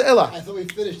says is ela. I thought we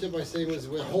finished it by saying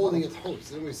we're holding it chutz.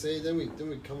 Then we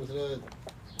come to the.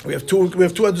 We have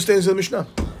two understandings of the mishnah.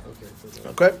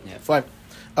 Okay. Yeah. Fine.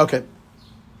 Okay.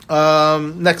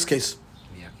 Next case.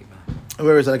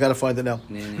 Where is it? I gotta find it now.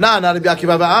 Rabbi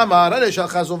Akiva ba'amar, Hare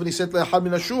shalchaz v'niset le'achad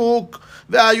min hashuk,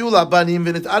 ve'ayu la banim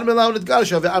v'nit'ar mela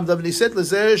v'nitgarsha, ve'amda v'niset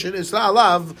lezeh shenisra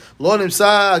alav, lo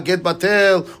nimsa get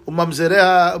batel,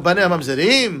 u'mamzereha, banei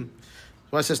mamzerim.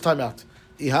 When it says time out.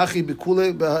 Ihachi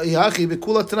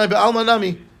b'kula tenai be'alma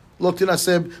nami, lo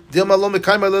tinaseb, dilma lo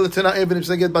mekayma le tenai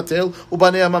v'nimsa get batel,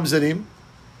 u'banei mamzerim.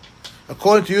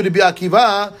 According to you, Rabbi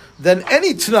Akiva, then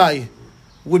any Tanai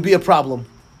would be a problem.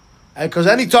 And because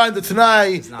any time the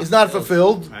Tanai is not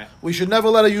fulfilled, right, we should never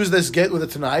let her use this get with a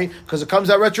Tanai, because it comes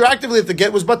out retroactively if the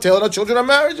get was batel and our children are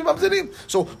married.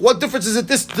 So what difference is it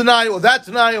this Tanai or that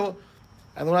Tanai?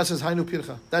 And the one says, Hainu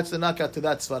Pircha. That's the knockout to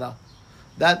that Svara.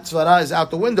 That Svara is out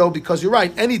the window because you're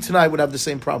right, any Tanai would have the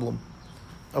same problem.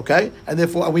 Okay? And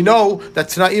therefore, we know that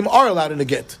Tanaim are allowed in a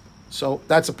get. So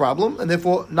that's a problem, and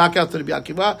therefore knock out to Rabbi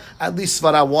Akiva at least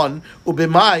Svara 1.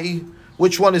 Ubemai,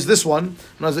 which one is this one?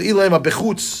 Well, this one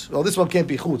can't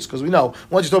be chutz because we know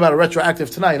once you talk about a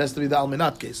retroactive tonight, it has to be the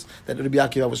almenat case that Rabbi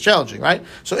Akiva was challenging, right?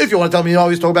 So if you want to tell me,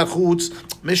 he's talking about chutz,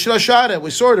 Mishra Share,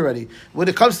 we saw it already. When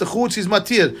it comes to chutz, he's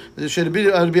matir. The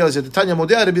Tanya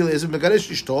Modeh Rabbi Eliezer megaresh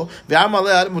ishto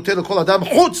ve'amaleh muter kol adam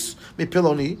chutz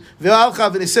mipiloni ve'alcha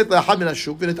v'niset le'achad min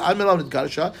hashuk v'nit'al melav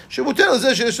nitgarsha shemuter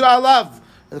lezeh shenisra alav.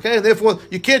 Okay, and therefore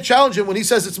you can't challenge him when he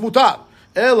says it's mutar.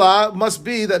 Ela must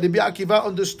be that Rabbi Akiva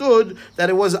understood that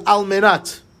it was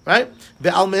almenat. right? The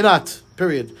almenat,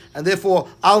 period. And therefore,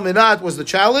 almenat was the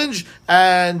challenge.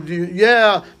 And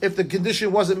if the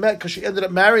condition wasn't met because she ended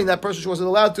up marrying that person she wasn't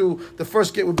allowed to, the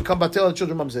first get would become batel and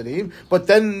children mamzerim. But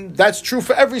then that's true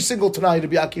for every single Tanai to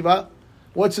be Akiva.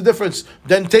 What's the difference?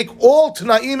 Then take all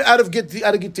Tanaim out of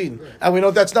Gittin. Right. And we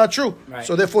know that's not true. Right.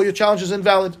 So therefore your challenge is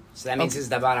invalid. So that means his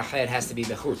davar acher has to be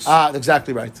bechutz.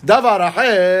 Exactly right. Davar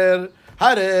acher,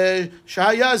 hare,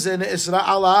 shahayazen isra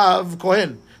alav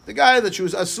kohen. The guy that she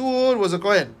was asur was a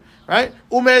kohen. Right?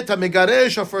 Umet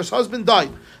ha-megaresh, her first husband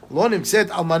died. Lo nimtzet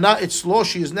almana etzlo,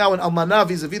 she is now an almana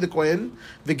vis-a-vis the kohen.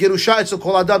 V'gerusha etzlo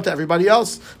kol adam, to everybody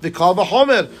else. V'kal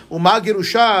v'chomer, uma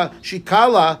gerusha,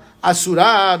 shikala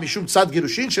asura mishum tzad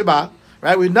gerushin sheba.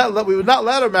 Right? We would not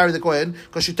let her marry the kohen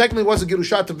because she technically was a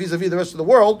gerusha to vis-a-vis the rest of the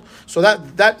world. So that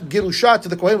gerusha to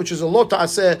the kohen, which is a lo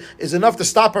ta'aseh, is enough to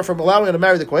stop her from allowing her to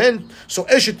marry the kohen. So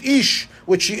eshet ish,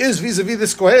 which she is vis-a-vis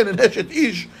this kohen, and eshet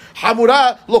ish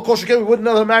hamura lo kol sheken, we wouldn't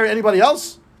let her marry anybody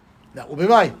else. That will be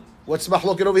mine. What's the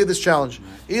mahloket over here? This challenge.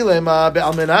 Ilema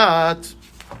be'almenat.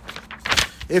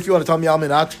 If you want to tell me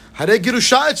almenat, hare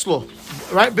gerusha etzlo,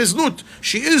 right? Biznut.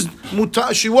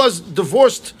 She was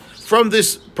divorced from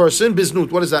this person,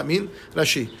 biznut. What does that mean?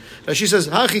 Rashi says,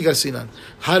 Hachi garsinan.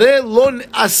 Hare lon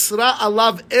asra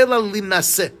alav ela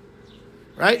linase.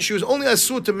 Right? She was only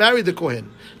asur to marry the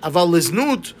kohen. Aval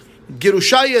liznut,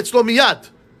 gerusha etzlo miyad.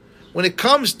 When it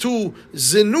comes to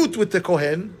zinut with the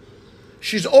kohen,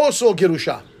 she's also a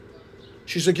gerusha.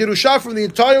 She's a gerusha from the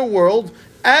entire world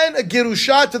and a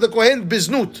gerusha to the kohen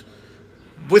biznut.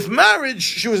 With marriage,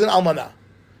 she was an almanah,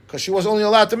 because she was only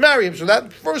allowed to marry him. So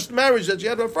that first marriage that she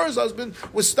had with her first husband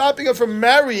was stopping her from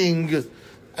marrying.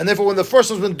 And therefore, when the first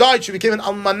husband died, she became an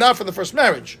almanah from the first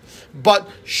marriage. But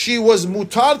she was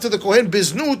mutar to the kohen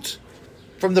biznut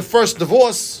from the first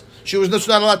divorce. She was not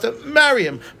allowed to marry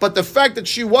him. But the fact that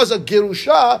she was a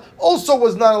gerusha also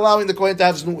was not allowing the kohen to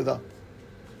have znut with her.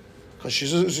 Because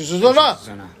she's a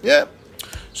zonah. Yeah.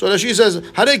 So that she says,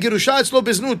 Hare gerusha etzlo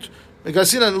biznut.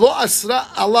 Megasinan lo asra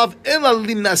alav ela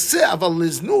linase aval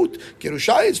liznut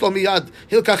gerusha etzlo miyad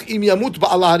hilkach im yamut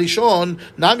ba'ala harishon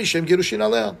nami shem gerushin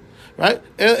alea. Right?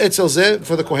 Etzel zeh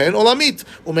for the kohen olamit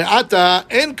ume'ata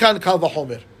en kan kal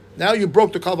v'chomer. Now you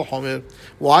broke the kal v'chomer.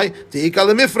 Why? Deika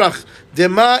lemifrach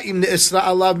dema im ne'esra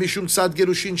alav mishum tzad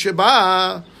gerushin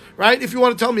sheba. Right? If you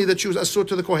want to tell me that she was asur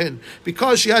to the kohen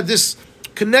because she had this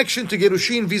connection to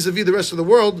gerushin vis-a-vis the rest of the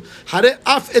world, hare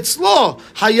af etzlo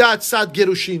hayat tzad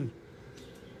gerushin.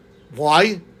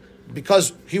 Why?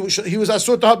 Because he was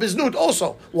asur to her biznut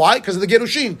also. Why? Because of the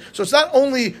gerushin. So it's not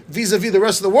only vis-a-vis the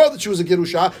rest of the world that she was a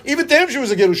gerusha, even to him she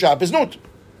was a gerusha, biznut.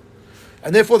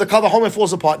 And therefore the kal v'chomer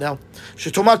falls apart now.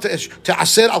 Shetomar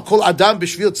te'aser al kol adam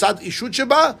b'shvil tzad ishut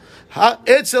sheba,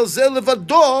 etzel zeh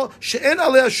levado she'en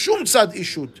alea shum tzad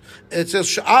ishut. Etzel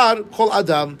sha'ar kol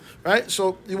adam. Right?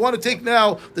 So you want to take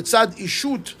now the tzad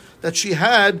ishut that she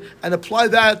had and apply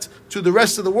that to the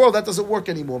rest of the world. That doesn't work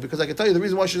anymore, because I can tell you the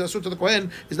reason why she's asur to the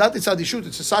kohen is not the tzad ishut,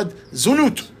 it's the tzad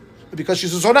zunut, because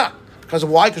she's a zonah. Because of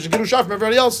why? Because she get ushah from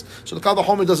everybody else. So the kal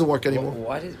v'chomer doesn't work anymore.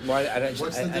 What's the difference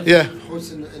between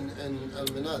chutz and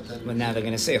almanat? But now they're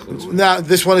going to say chutz. Now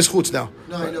this one is chutz now.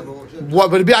 No, I know,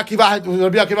 but Rabbi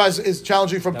Akiva is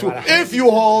challenging from two. If you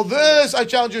hold this, I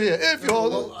challenge you here. If you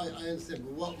hold I understand,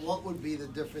 but what would be the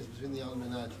difference between the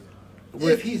almanat here?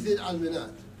 If he did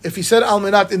almanat. If he said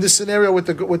almanat in this scenario with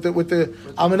the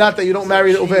almanat that you don't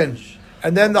marry the uven,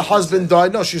 and then the husband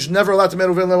died, no, she's never allowed to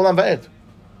marry uven le'olam va'ed.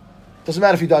 Doesn't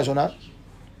matter if he dies or not,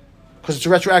 because it's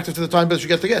retroactive to the time that you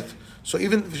get the get. So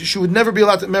even she would never be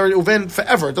allowed to marry uven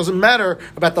forever. It doesn't matter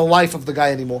about the life of the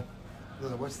guy anymore. No,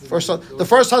 the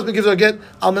first husband gives her a get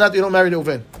almanat, you don't marry the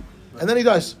uven, and then he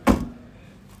dies.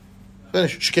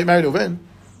 Finish. She can't marry the uven.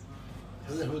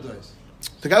 And then who dies?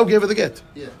 The guy who gave her the get.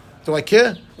 Yeah. Do I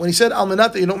care? When he said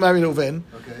almanat that you don't marry the uven,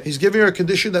 he's giving her a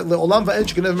condition that le'olam va'ed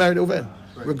she can never marry the uven,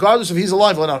 regardless if he's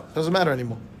alive or not. Doesn't matter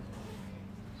anymore.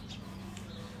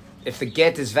 If the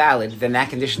get is valid, then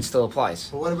that condition still applies.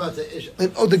 But what about the issue?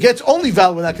 The get's only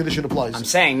valid when that condition applies. I'm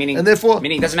saying, meaning it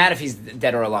doesn't matter if he's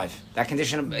dead or alive. That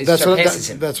condition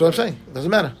surpasses him. That's what I'm saying. It doesn't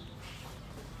matter.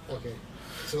 Okay.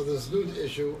 So the znut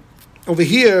issue. Over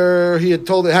here, he had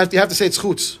told you have to say it's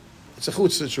chutz. It's a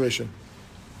chutz situation.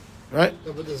 Right?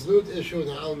 No, but the znut issue in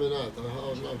the almanat.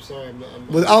 I'm sorry.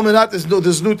 With almanat, the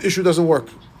znut issue doesn't work.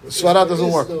 The svarat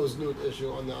doesn't work. There is no znut issue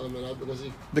on the almanat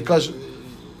because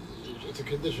it's a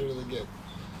condition of the get.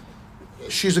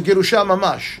 She's a gerusha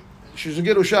mamash. She's a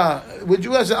gerusha. Would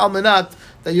you as an almanat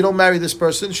that you don't marry this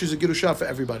person? She's a gerusha for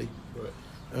everybody. Right.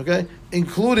 Okay,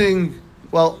 including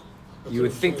you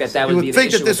would think that would be. You would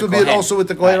think that this would be also with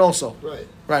the kohen also. Right.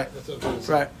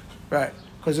 Right. Right.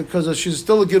 because she's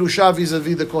still a Gerusha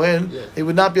vis-a-vis the Kohen. Yeah. He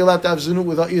would not be allowed to have Zinut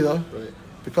with her either. Right.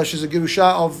 Because she's a Gerusha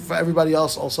of everybody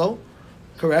else also.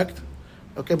 Correct?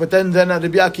 Okay, but then Rabbi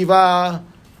Akiva,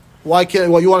 why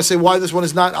can't, well, you want to say why this one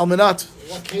is not Almanat?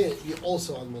 Why can't you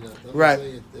also almanat? Right.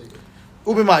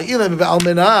 Ubimai, ilam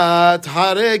almanat,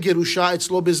 hare Gerusha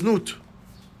etzlo beznut.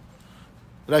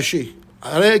 Rashi.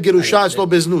 Hare Gerusha etzlo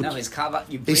beznut. No, his kava.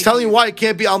 He's telling you why it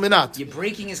can't be Almanat. You're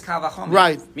breaking his kava chomer.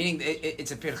 Right. Meaning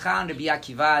it's a pircha on Rabbi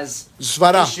Akiva's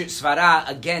Svara. svara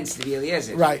against Rabbi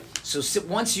Eliezer. Right. So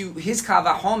once his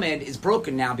kava chomed is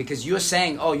broken now because you're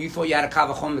saying, oh, you thought you had a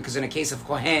kava chomed because in a case of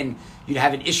Kohen you'd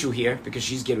have an issue here because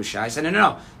she's Gerusha. I said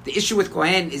no. The issue with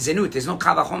Kohen is zenut. There's no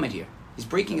kava chomed here. He's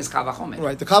breaking his kava chomed.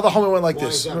 Right. The Kava Homer went like Why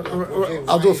this. is that? Okay,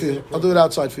 I'll do why it for is you. it I'll do it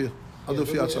outside for you. I'll do it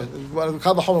for you outside. The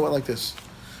Kava Homer went like this.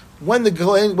 When the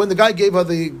guy gave her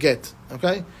the get,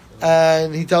 okay,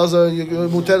 and he tells her,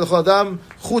 "Muter l'chol adam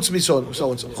chutz mi so and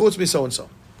so, chutz mi so and so."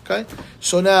 Okay,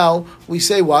 so now we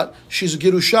say what? She's a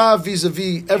Gerusha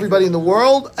vis-a-vis everybody in the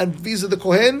world, and vis-a-vis the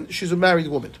Kohen, she's a married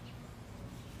woman.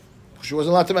 She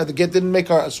wasn't allowed to marry. The get didn't make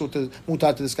her asur to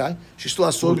mutar to this guy. She's still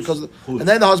asur because, and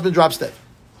then the husband drops dead.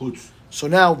 So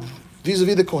now,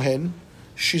 vis-a-vis the Kohen,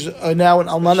 she's now an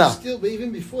almana. Still, but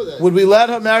even before that, Would we let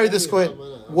her marry this Kohen?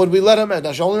 Would we let her marry?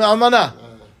 Now she's only almana.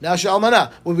 Now she's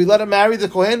almana. Would we let her marry the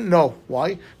Kohen? No.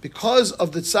 Why? Because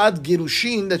of the tzad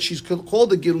girushin that she's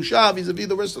called the girusha vis-a-vis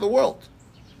the rest of the world.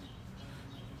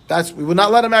 We would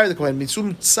not let her marry the Kohen.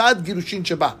 Mitzum tzad girushin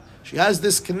sheba. She has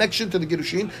this connection to the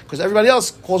girushin because everybody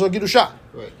else calls her girusha.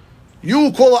 right?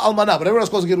 You call her almana, but everyone else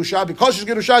calls her girusha. Because she's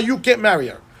girusha, you can't marry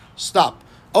her. Stop.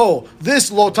 Oh,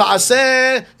 this lo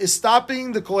ta'aseh is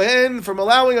stopping the Kohen from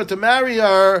allowing her to marry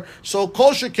her. So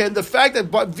kol sheken, the fact that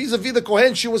vis-a-vis the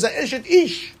Kohen, she was a eshet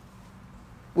ish,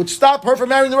 would stop her from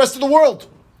marrying the rest of the world.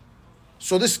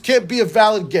 So this can't be a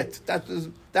valid get.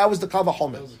 That was the kava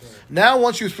homer. Now,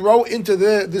 once you throw into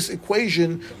this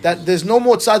equation that there's no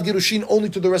more tzad girushin only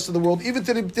to the rest of the world, even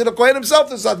to the Kohen himself,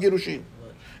 there's tzad girushin,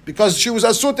 because she was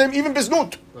asur to him, even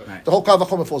biznut. Right. The whole kava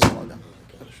homer falls apart now.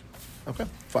 Okay,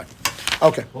 fine.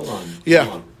 Okay. Hold on. Yeah.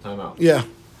 Hold on. Time out. Yeah.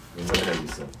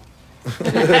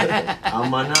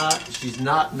 Almana, she's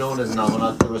not known as an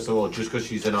almana to the rest of the world just because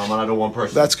she's an almana to one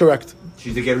person. That's correct.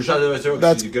 She's the gerusha to the rest of the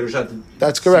world. She's the gerusha to...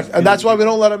 That's correct. And that's why we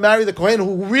don't let her marry the Kohen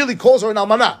who really calls her an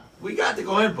almana. We got the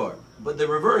Kohen part. But the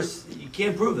reverse, you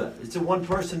can't prove that. It's a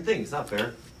one-person thing. It's not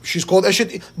fair. She's called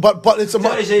Eshet, but it's a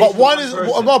Eshet one is is one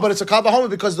person. no, but it's a kavahoma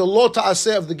because the lo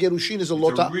ta'aseh of the gerushin is a lo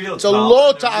It's a real it's a tal,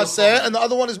 lo and a real ta'aseh, tal. and the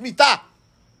other one is mita.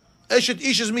 Eshet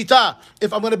ish is mita.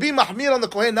 If I'm going to be mahmir on the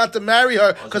Kohen not to marry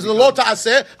her because of the lo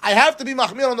ta'aseh, I have to be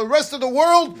mahmir on the rest of the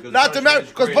world Because not to marry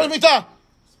because punishment mita.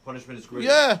 Punishment is great.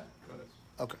 Yeah.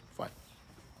 Okay, fine.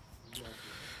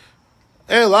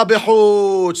 Ela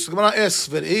bechutz. The Gemara asks,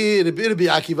 "V'ri Rabbi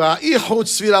Akiva, ichutz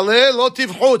svirale lo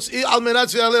tivchutz, I almenat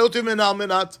svirale lo tivmen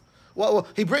almenat." Well,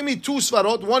 he bring me two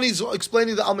svarot. One he's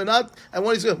explaining the almenat, and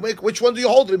one he's which one do you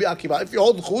hold, Rabbi Akiva? If you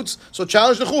hold the chutz, so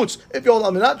challenge the chutz. If you hold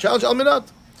almenat, challenge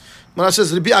almenat. Gemara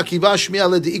says, "Rabbi Akiva shmiya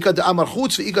le deika de amar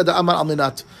chutz veika de amar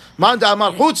almenat. Man de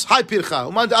amar chutz hay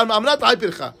pircha, man de amar almenat hay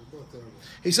pircha."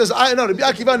 He says, I know, Rabbi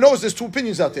Akiva knows there's two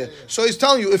opinions out there. So he's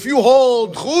telling you, if you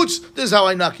hold chutz, this is how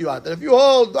I knock you out. And if you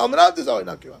hold almanat, this is how I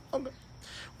knock you out. Okay.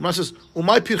 Umar says,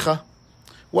 umay pircha.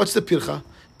 What's the pircha?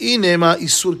 Inema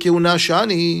isur keuna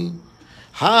shani.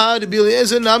 Ha Rabbi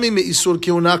Eliezer nami me isur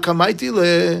keuna kamaiti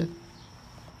le.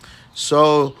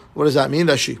 So, what does that mean,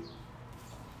 Rashi?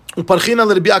 Uparchina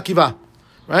le Rabbi Akiva.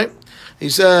 Right? He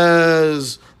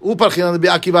says... These two challenges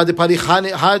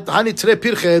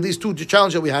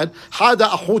that we had, hada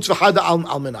achutz v'hada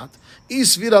almenat.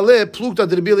 Isvira le plukta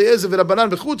de Rabbi Eliezer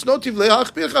v'Rabbanan b'chutz notiv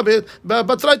le'ach pircha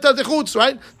b'traita dechutz.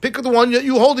 Right? Pick the one that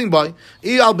you're holding by.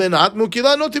 I almenat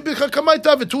mukila notiv pircha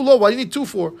kamaita v'tu lo. Why do you need two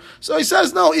for? So he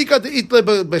says no. Ika de itle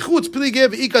b'chutz pilige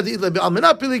v'ika de itle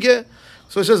b'almenat pilige.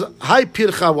 So he says hay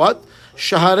pircha what?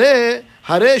 Shahare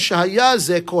hare shahaya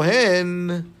ze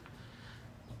kohen.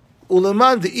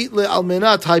 Uleman de itle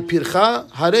almenat hay pircha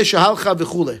hare shahalcha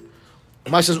v'chule.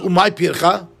 Ma says umay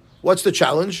pircha. What's the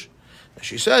challenge?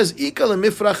 She says ika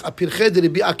lemifrach a pirche de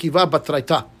Rabbi Akiva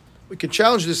batraita. We can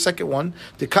challenge the second one.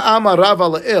 The ka'ama rava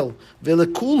le'el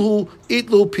v'lekulhu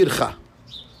itlu pircha.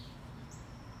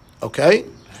 Okay.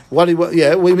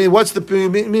 Yeah. We mean what's the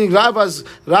meaning?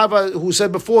 Rava who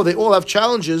said before they all have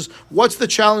challenges. What's the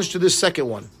challenge to this second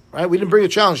one? Right. We didn't bring a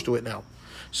challenge to it now.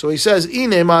 So he says,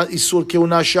 "Inema isur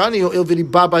keuna shani o ilviri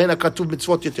baba hina katuv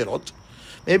mitzvot yeterot."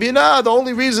 Maybe the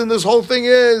only reason this whole thing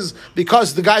is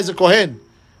because the guy's a kohen.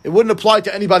 It wouldn't apply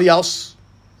to anybody else,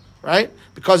 right?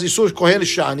 Because isur kohen is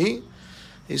shani.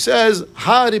 He says,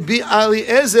 Ha Rabbi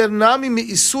Eliezer nami mi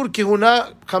isur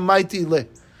kehuna kamaiti le.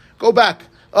 Go back.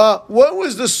 What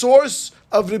was the source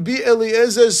of Rabbi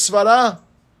Eliezer's svara?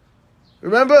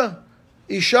 Remember?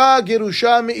 Isha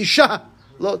gerusha mi isha.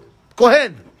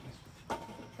 Kohen.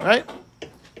 Right?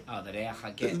 Oh,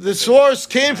 the source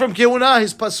came from kehuna.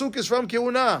 His pasuk is from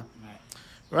kehuna.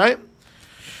 Right?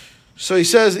 So he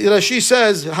says, Rashi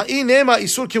says, Ha'inema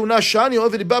isur kehuna shani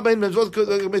over baba in mezvot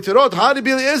meterot. Ha'ri Rabbi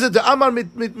Eliezer the amar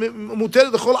muter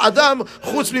dechol adam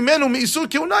chutz mimenu mi isur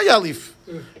kehuna yalif.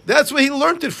 That's where he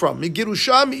learned it from.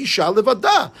 Migirusha mi isha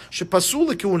levada shepasul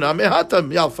lekehuna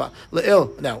mehatam yalfa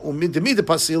leel. Now umidmi the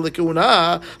pasil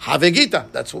lekehuna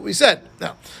havegita. That's what we said.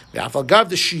 Now yafal gav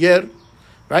the shier.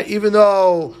 Right, even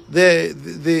though there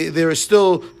is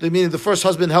still, meaning the first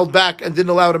husband held back and didn't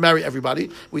allow her to marry everybody,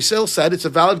 we still said it's a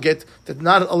valid get to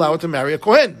not allow her to marry a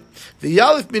kohen. The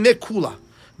yalif mineh kula,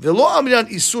 velo amrian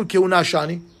isur keuna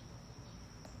shani.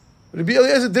 Rabbi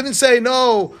Eliezer didn't say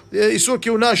no. Isur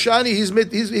keuna shani.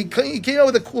 He came out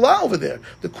with a kula over there.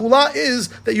 The kula is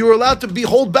that you were allowed to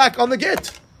hold back on the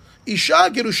get.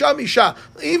 Isha gerusha isha.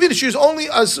 Even if she's only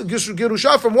a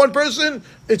gerusha from one person,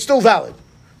 it's still valid.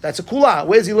 That's a kula.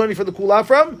 Where's he learning for the kula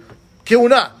from?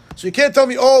 Keuna. So you can't tell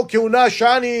me, oh, keuna,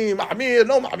 shani, mahmir.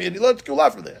 No, mahmir. He learned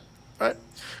kula from there. Right?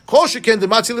 Of course, if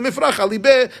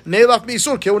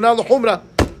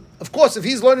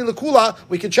he's learning the kula,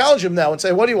 we can challenge him now and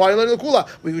say, why are you learning the kula?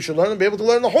 We should learn and be able to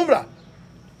learn the humra.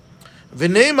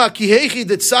 V'neima ki heichi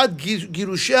detzad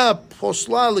girushah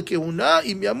posla lekeuna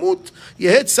im yamut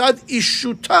yehet tzad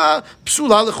ishuta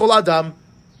psula lechol adam.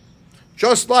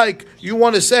 Just like you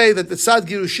want to say that the tzad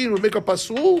girushin would make a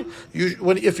pasul,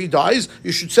 if he dies,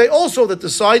 you should say also that the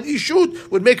side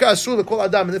ishut would make a asul l'kol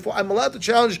adam. And therefore, I'm allowed to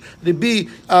challenge Rabbi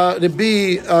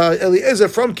Eliezer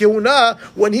from Kehuna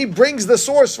when he brings the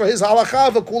source for his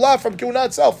halacha v'kula from Kehuna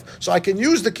itself. So I can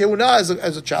use the Kehuna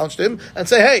as a challenge to him and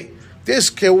say, hey, this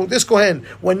kohen,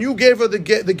 when you gave her the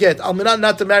get, alminat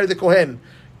not to marry the kohen,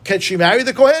 can she marry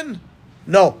the kohen?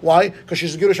 No. Why? Because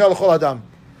she's a girusha l'kol adam.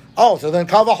 Oh, so then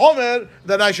Kal Vachomer,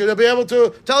 then I should be able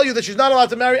to tell you that she's not allowed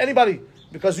to marry anybody.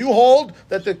 Because you hold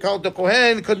that the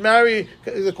Kohen could marry,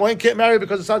 the Kohen can't marry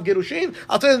because it's not Gerushin.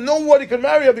 I'll tell you, nobody can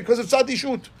marry her because it's not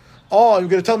Ishut. Oh, you're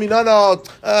going to tell me, no, Kohen,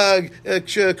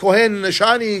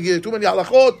 Shani, too many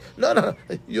halachot. No.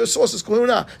 Your source is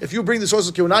Kehuna. If you bring the source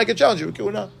of Kehuna, I can challenge you with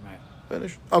Kehuna. Right.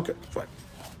 Finish? Okay, fine.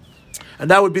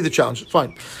 And that would be the challenge.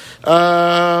 Fine.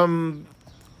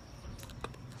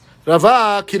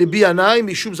 Rava ki Rabbi Yanai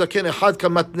mishum zaken echad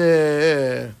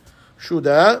kamatne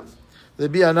shuda.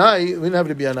 Rabbi Yanai, we didn't have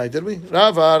Rabbi Yanai, did we?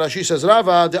 Rava, Rashi says,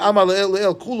 Rava, de amal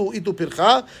leel kulu itu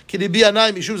pircha, ki Rabbi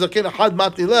Yanai mishum zaken echad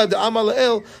matne le, de amal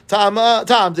leel ta'am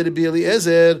de Rabbi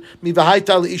Eliezer mi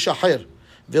v'haita le'ish acher.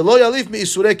 V'lo yalif mi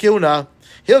isurei keuna.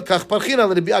 Hilkach parchina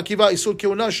le Rabbi Akiva isur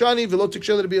keuna shani v'lo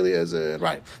tikshel Rabbi Eliezer.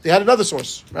 Right. They had another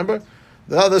source, remember?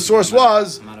 The other source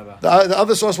was the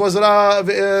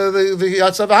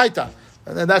Yatsa V'Haita,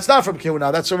 and that's not from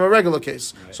Kehuna. That's from a regular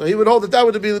case. Right. So he would hold that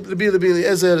would be the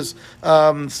Eliezer's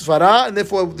svara, and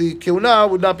therefore the Kehuna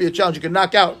would not be a challenge. You can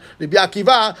knock out Rabbi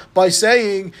Akiva by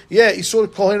saying, "Yeah, Isur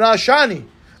Kohena Shani."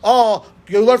 Oh,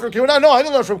 you learn from Kehuna? No, I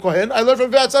didn't learn from Kohen. I learned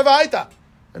from Yatsa V'Haita,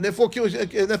 and therefore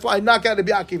I knock out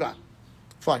Rabbi Akiva.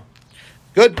 Fine,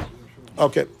 good,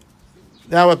 okay.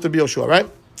 Now we have to be Yoshua, right?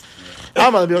 You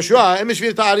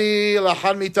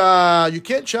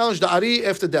can't challenge the Ari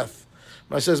after death.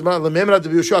 It says, you want to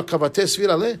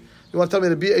tell me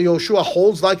Rabbi Yoshua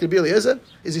holds like Rabbi Eliezer?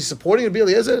 Is he supporting Rabbi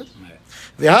Eliezer?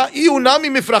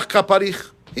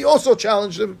 He also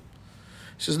challenged him.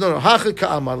 He says, no.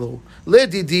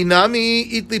 Ledidi nami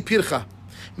itli pircha.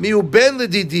 Mi uben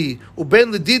ledidi,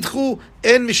 uben ledidchu,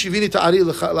 en mishivini ta'ari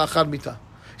lachar mita.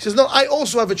 He says, no, I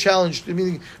also have a challenge.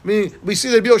 Meaning we see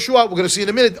that Rabbi Yoshua, we're going to see in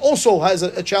a minute, also has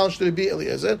a challenge to Rabbi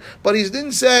Eliezer. But he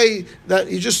didn't say that,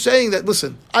 he's just saying that,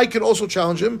 listen, I can also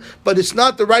challenge him, but it's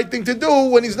not the right thing to do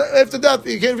when he's not, after death.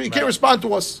 He can't respond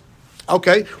to us.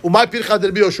 Okay, Umay Pircha de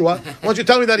Rabbi Yoshua. Why don't you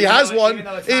tell me that he has one?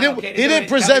 He didn't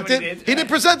present it. He didn't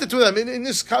present it to them in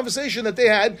this conversation that they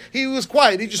had. He was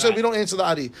quiet. He just said, "We don't answer the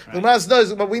Ari." The Raz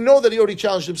does, but we know that he already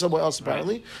challenged him somewhere else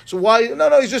apparently. Right. So why?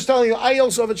 No. He's just telling you, I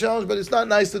also have a challenge, but it's not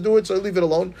nice to do it, so leave it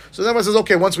alone. So then one says,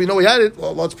 "Okay, once we know he had it,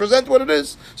 well, let's present what it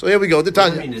is." So here we go. The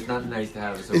Tanya. I mean, it's not nice to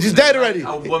have it. So he's dead already.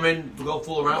 A woman to go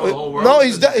fool around with the whole world. No,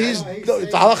 he's dead. The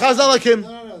halakha is not like him.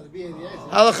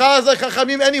 Halakha is like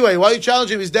Chachamim anyway. Why are you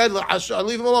challenging him? He's dead. I'll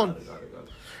leave him alone.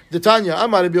 The Tanya,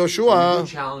 Amar Rabbi Yoshua. We would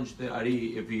challenge the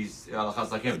Ari if he's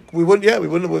halachas like him. We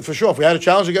wouldn't for sure. If we had a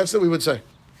challenge against it, we would say.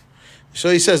 So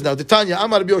he says now, the Tanya,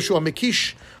 Amar Rabbi Yoshua,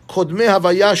 Mekish kodme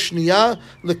havaya shniya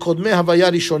lekodme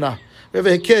havaya rishona. We have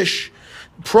a hekesh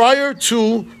prior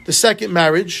to the second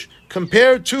marriage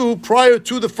compared to prior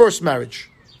to the first marriage.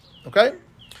 Okay?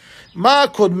 Ma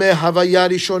kodme havaya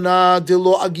rishona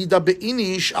delo agida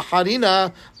beinish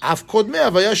acharina af kodme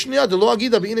havaya shniya delo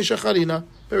agida beinish acharina.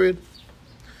 Period.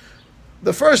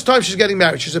 The first time she's getting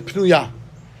married, she's a pnuya.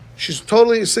 She's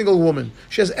totally a single woman.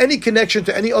 She has any connection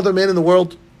to any other man in the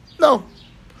world? No.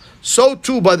 So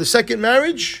too, by the second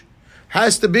marriage,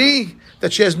 has to be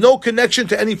that she has no connection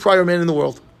to any prior man in the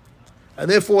world. And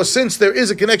therefore, since there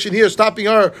is a connection here stopping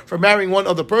her from marrying one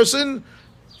other person,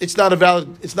 it's not a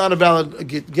valid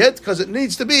get because it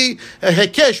needs to be a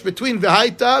hekesh between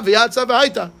v'haita, v'yatza,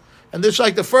 v'haita. And this,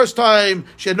 like the first time,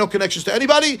 she had no connections to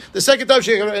anybody. The second time,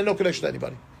 she had no connection to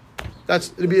anybody.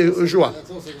 It'd be a ujua.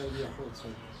 That's also going to be a chutz.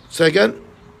 Right? Say again?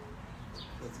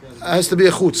 It has to be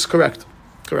a chutz, correct.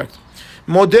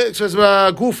 Modeh, says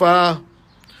Gufa,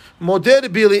 Modeh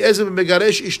Bili Ezem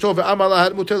Megaresh Ishto ve'amar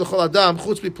laha muter l'chol adam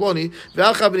chutz miploni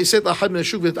ve'alcha v'niset la'achad min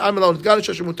hashuk ve't'amar laha u'nitgaresh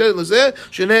asher muter l'zeh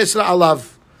shenei esra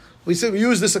alav. We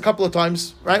use this a couple of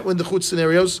times, right, when the chutz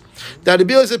scenarios. That the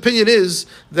Bili's opinion is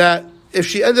that if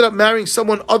she ended up marrying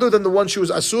someone other than the one she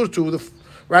was asur to, the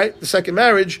second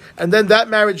marriage, and then that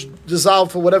marriage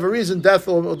dissolved for whatever reason, death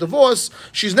or divorce,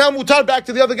 she's now mutar back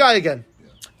to the other guy again.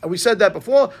 And we said that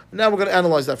before. Now we're going to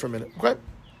analyze that for a minute. Okay?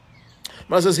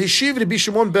 It says, Hishiv Rabbi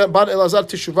Shimon bar Elazar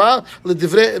teshuvah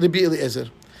l'divrei Rabbi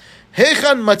Eliezer.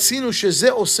 Heichan matzinu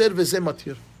shezeh oser v'zeh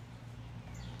matir.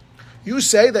 You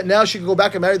say that now she can go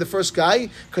back and marry the first guy,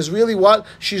 because really what?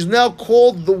 She's now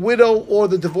called the widow or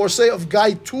the divorcee of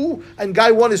guy 2, and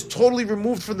guy 1 is totally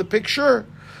removed from the picture.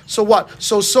 So what?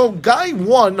 So guy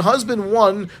 1, husband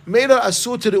 1, made her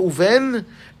asur to the Uven,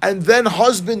 and then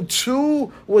husband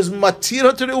 2 was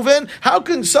matira to the Uven. How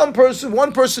can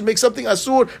one person make something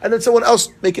asur, and then someone else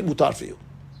make it mutar for you?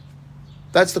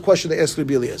 That's the question they asked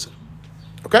Rabbi Eliezer.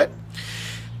 Okay?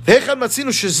 Heichan matzinu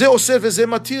shezeh oser v'zeh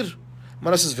matir.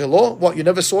 Mana says, Velo, what, you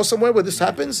never saw somewhere where this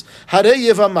happens? Hare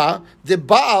yevama, de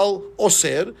baal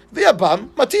oser, ve'abam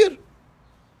matir.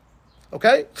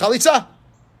 Okay? Chalitza.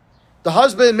 The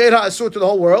husband made her asur to the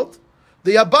whole world.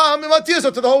 The yabam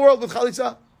matir to the whole world with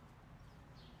chalitza.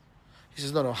 He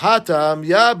says, no. Hatam,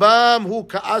 yabam hu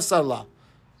ka'asarla.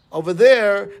 Over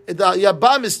there, the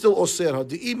yabam is still oser her.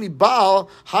 The imi baal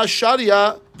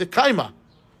ha-sharia v'kaima.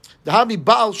 The ha-mi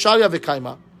baal sharia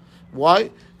v'kaima. Why?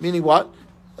 Meaning what?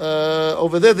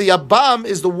 Over there, the Yabam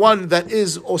is the one that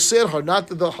is Oser her, not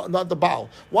the Baal.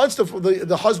 Once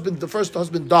the first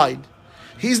husband died,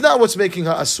 he's not what's making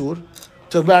her Asur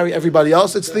to marry everybody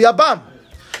else. It's the Yabam.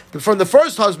 But from the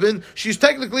first husband, she's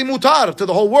technically mutar to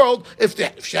the whole world. If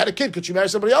she had a kid, could she marry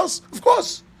somebody else? Of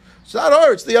course. It's not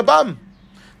her, it's the Yabam.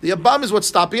 The Yabam is what's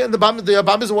stopping it, and the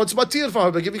Yabam is what's matir for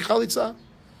her by giving Chalitza.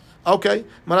 Okay.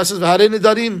 Mana says, V'harei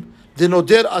nedarim,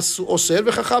 denoder Oser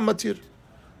v'chacham matir.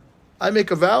 I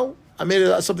make a vow, I made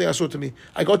it something asur to me.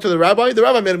 I go to the rabbi made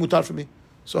it mutar for me.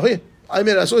 So here, I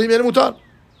made it asur, he made it mutar.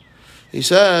 He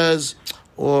says,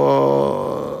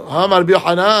 Hamar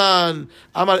Yohanan,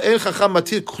 Amar en chacham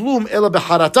matir klum ela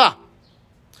beharata.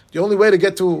 The only way to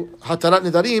get to hatarat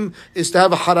nedarim is to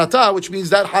have a harata, which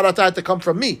means that harata had to come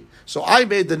from me. So I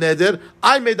made the neder,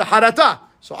 I made the harata.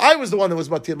 So I was the one that was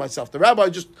matir myself. The rabbi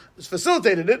just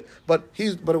facilitated it, but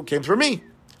it came from me.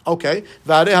 Okay.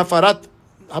 V'arei hafarat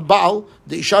Baal,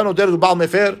 the Isha noderet Baal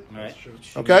mefer. Right.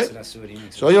 Okay?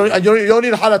 So you don't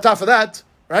need a halata for that,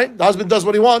 right? The husband does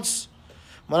what he wants.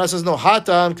 Mana says, no,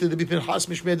 hatam k'li be pinchas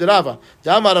mishmei derava.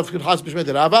 Damar of pinchas mishmei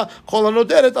derava, kol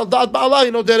noderet al dat ba'ala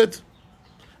noderet.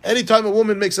 Anytime a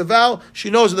woman makes a vow, she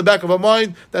knows in the back of her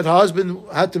mind that her husband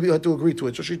had to agree to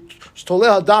it. So she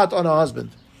toleh dat on her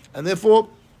husband. And therefore,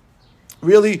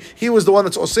 really, he was the one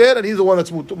that's osir, and he's the one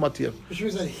that's matir. Which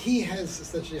means that he has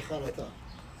essentially halata.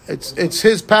 It's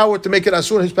his power to make it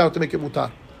asur, his power to make it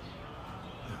mutar.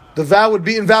 The vow would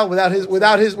be invalid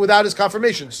without his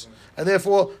confirmations, and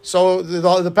therefore, so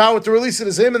the power to release it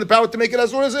is him, and the power to make it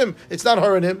asur is him. It's not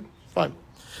her and him. Fine.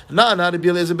 Na'ana Rabbi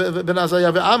Eliezer ben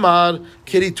Azariah ve'amar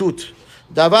kiritut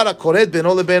davar hakoret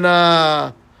beno leben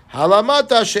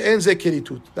halamata she'en ze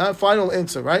kiritut. That final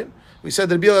answer, right? We said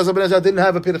that Rabbi Eliezer ben Azariah didn't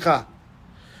have a pircha.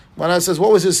 Mana says,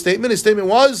 what was his statement? His statement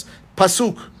was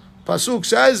pasuk. Pasuk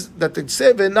says that the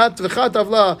sefer not v'chat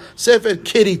avla sefer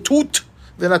kiritut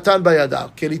v'natan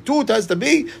bayada. Kiritut has to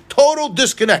be total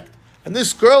disconnect, and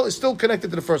this girl is still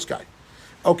connected to the first guy.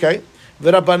 Okay,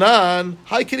 v'rabanan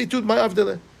hi kiritut my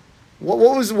avdele. What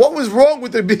was wrong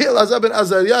with the Elazar ben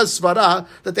Azariah's svara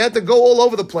that they had to go all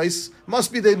over the place? It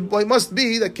must be that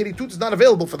kiritut is not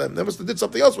available for them. They must have did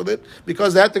something else with it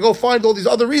because they had to go find all these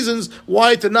other reasons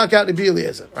why to knock out Rabbi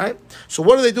Eliezer. Right? So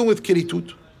what are they doing with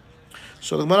kiritut?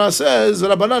 So the Gemara says,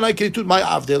 Rabbanan ay keritut my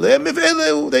avdeleh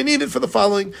miv'eleu. They need it for the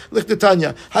following.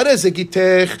 L'chtanya. Hareze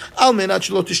gitech al menat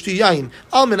shelo tishti yain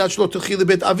al menat shelo tchil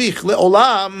lebet avich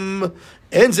leolam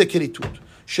en ze keritut.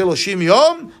 Sheloshim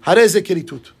yom hareze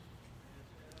keritut.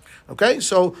 Okay,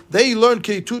 so they learn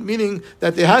keritut, meaning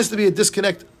that there has to be a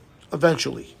disconnect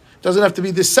eventually. It doesn't have to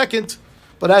be this second,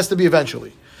 but it has to be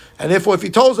eventually. And therefore, if he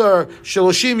tells her,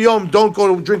 Sheloshim Yom, don't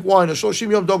go to drink wine, or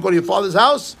Sheloshim Yom, don't go to your father's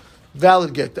house,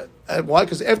 valid get that. And why?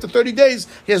 Because after 30 days,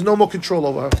 he has no more control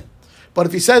over her. But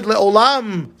if he said,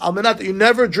 Le'olam, Almenat, you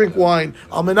never drink wine,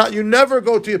 Almenat, you never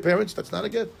go to your parents, that's not a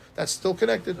get. That's still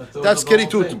connected. That's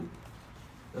keritut.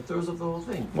 That throws up the whole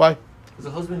thing. Why? Because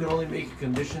the husband can only make a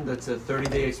condition that's a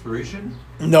 30-day expiration?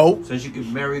 No. So she could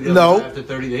marry the other guy after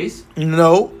 30 days?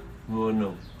 No. Well, no.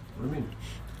 What do you mean?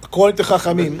 According to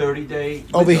Chachamim, 30-day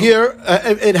over here,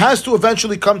 it has to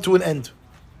eventually come to an end.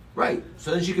 Right.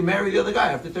 So then she can marry the other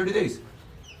guy after 30 days.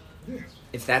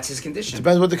 If that's his condition.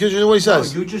 Depends what the condition, what he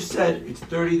says. No, you just said it's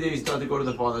 30 days not to go to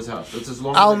the father's house. That's as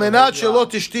long Al as menat shelo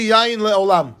tishti yain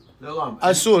le'olam.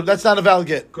 Asur, that's not a valid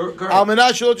get. Al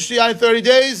menat shelo tishti yain 30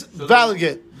 days, valid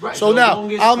get. Right, so now,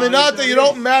 al menat that you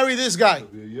don't marry this guy.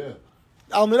 Yeah.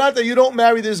 Al menat that you don't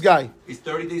marry this guy. Is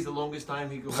 30 days the longest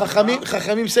time he could?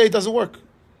 Chachamim say it doesn't work.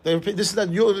 This is not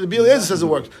the Bieliezer says it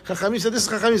works. Chachamim said this is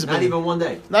Chachamim's opinion. Not even 1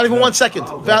 day. Not even 1 second.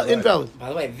 Invalid. By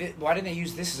the way, why didn't they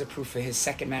use this as a proof for his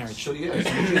second marriage? So yeah,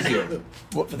 it's much easier.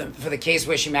 For the case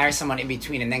where she marries someone in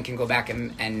between and then can go back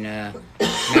and marry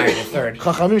the third.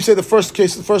 Chachamim say the first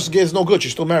case is no good.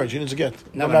 She's still married. She needs to get.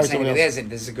 No, but I'm saying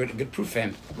there's a good proof for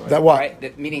him. Right. That what? Right?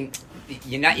 That meaning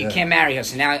you can't marry her.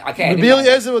 So now okay. The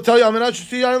Bieliezer will tell you Aminat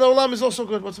Shtiyan Olam is also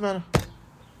good. What's the matter?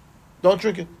 Don't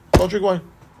drink it. Don't drink wine.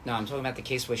 No, I'm talking about the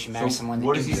case where she marries someone.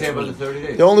 What does he say about the 30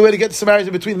 days? The only way to get some marriage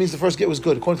in between means the first get was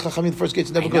good. According to Chachamim, the first gate's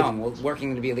never good. I'm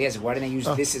working to be Eliezer. Why didn't they use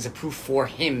this as a proof for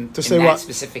him to say in that what?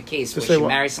 specific case where say she what?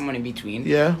 marries someone in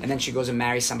between, and then she goes and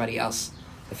marries somebody else?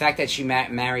 The fact that she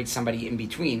married somebody in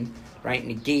between, right,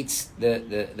 negates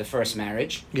the first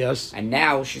marriage. Yes. And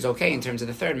now she's okay in terms of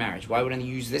the third marriage. Why wouldn't he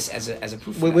use this as a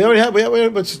proof? We already have.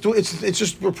 But it's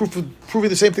just a proof of proving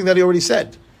the same thing that he already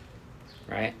said.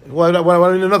 Right. What do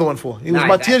I need another one for? He was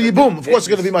Matir Yibum. Of course, it's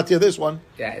going to be Matir this one.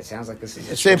 Yeah, it sounds like this is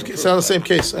the same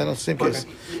case. I know, same case.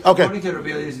 Okay. According to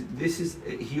Rabbi,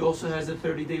 he also has a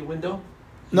 30-day window.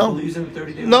 No. He believes in a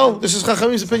 30-day window. No, this is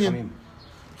Chachamim's opinion.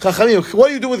 Chachamim. What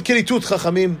do you do with kiritut,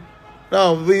 Chachamim?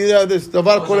 No, this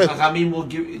davar koret. Chachamim will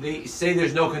give. They say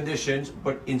there's no conditions,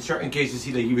 but in certain cases,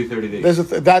 they give you 30 days.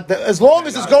 That as long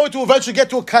as it's going to eventually get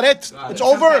to a karet, it's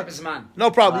over. No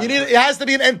problem. It has to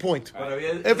be an endpoint.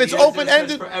 If it's open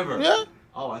ended, forever. Yeah.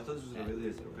 Oh, I thought this was a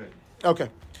release. Okay.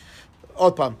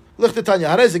 עוד פעם, לך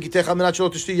תתניה, הרי זה גיתך על מנת שלא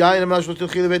תשתי יין, על מנת שלא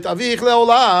תלכי לבית אביך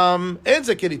לעולם, אין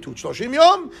זה כריתות, 30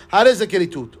 יום, הרי זה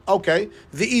כריתות. Okay.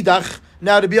 ואידך,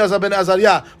 now Rabbi Elazar ben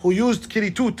Azariah, who used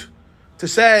כריתות to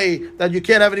say that you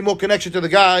can't have any more connection to the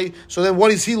guy, so then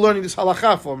what is he learning this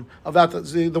halakha from about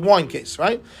the wine case,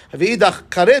 right? ואידך,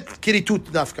 karet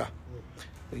כריתות nafka.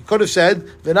 He could have said,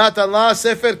 ונתן לה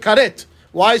ספר karet.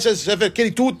 Why it says ספר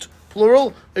כריתות,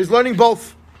 plural, is learning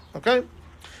both. Okay?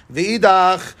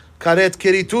 ואידך, karet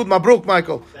keritut, mabruk,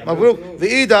 Michael. Mabruk.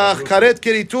 V'idach, karet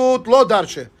keritut, lo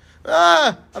darshe.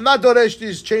 I'm not doresh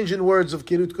these changing words of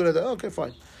keritut. Okay,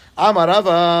 fine. Amar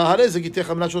Rava, hare ze gitech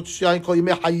amnat shot shayin kol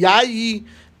yemei hayayi,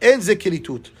 en ze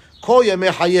keritut. Kol yemei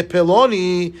haye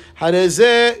peloni, hare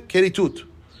ze keritut.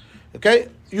 Okay?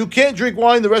 You can't drink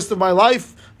wine the rest of my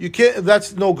life. You can't.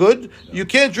 That's no good. You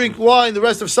can't drink wine the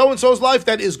rest of so-and-so's life.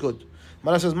 That is good.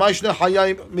 Mara says, Maishna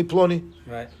hayay miploni.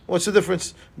 Right. What's the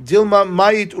difference? Dilma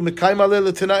ma'it umekayma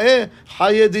le'letina'eh.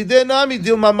 Haye dideh nami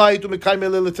dilma ma'it umekayma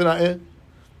le'letina'eh.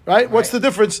 Right? What's the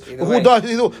difference? Who died?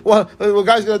 Well, the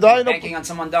guy's going to die? No. Banking on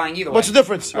someone dying either way. What's the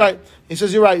difference? Right. He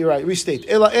says, you're right. Restate.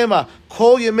 Ela ema,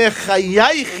 kol yemei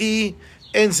chayaychi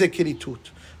en ze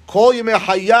keritut. Kol yemei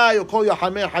hayay or kol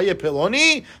yemei haye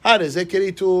peloni, hare ze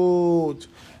keritut.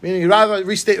 Meaning,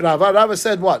 restate Rava. Rava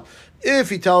said what?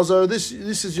 If he tells her, this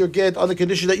is your get on the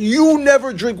condition that you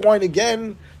never drink wine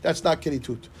again, that's not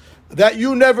keritut. That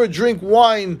you never drink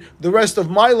wine the rest of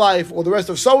my life or the rest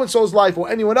of so-and-so's life or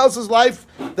anyone else's life,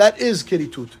 that is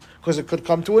keritut. Because it could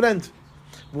come to an end.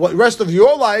 What rest of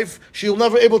your life, she'll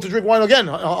never able to drink wine again,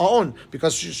 her own,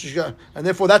 because she and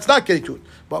therefore that's not keritut.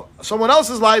 But someone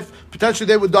else's life, potentially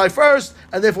they would die first,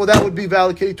 and therefore that would be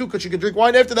valid keritut, because she can drink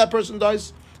wine after that person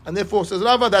dies. And therefore, says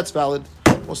Rava, that's valid.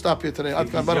 We'll stop here today.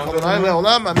 Doesn't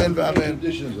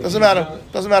matter.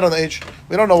 Doesn't matter on the age.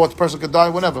 We don't know what the person could die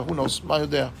whenever. Who knows?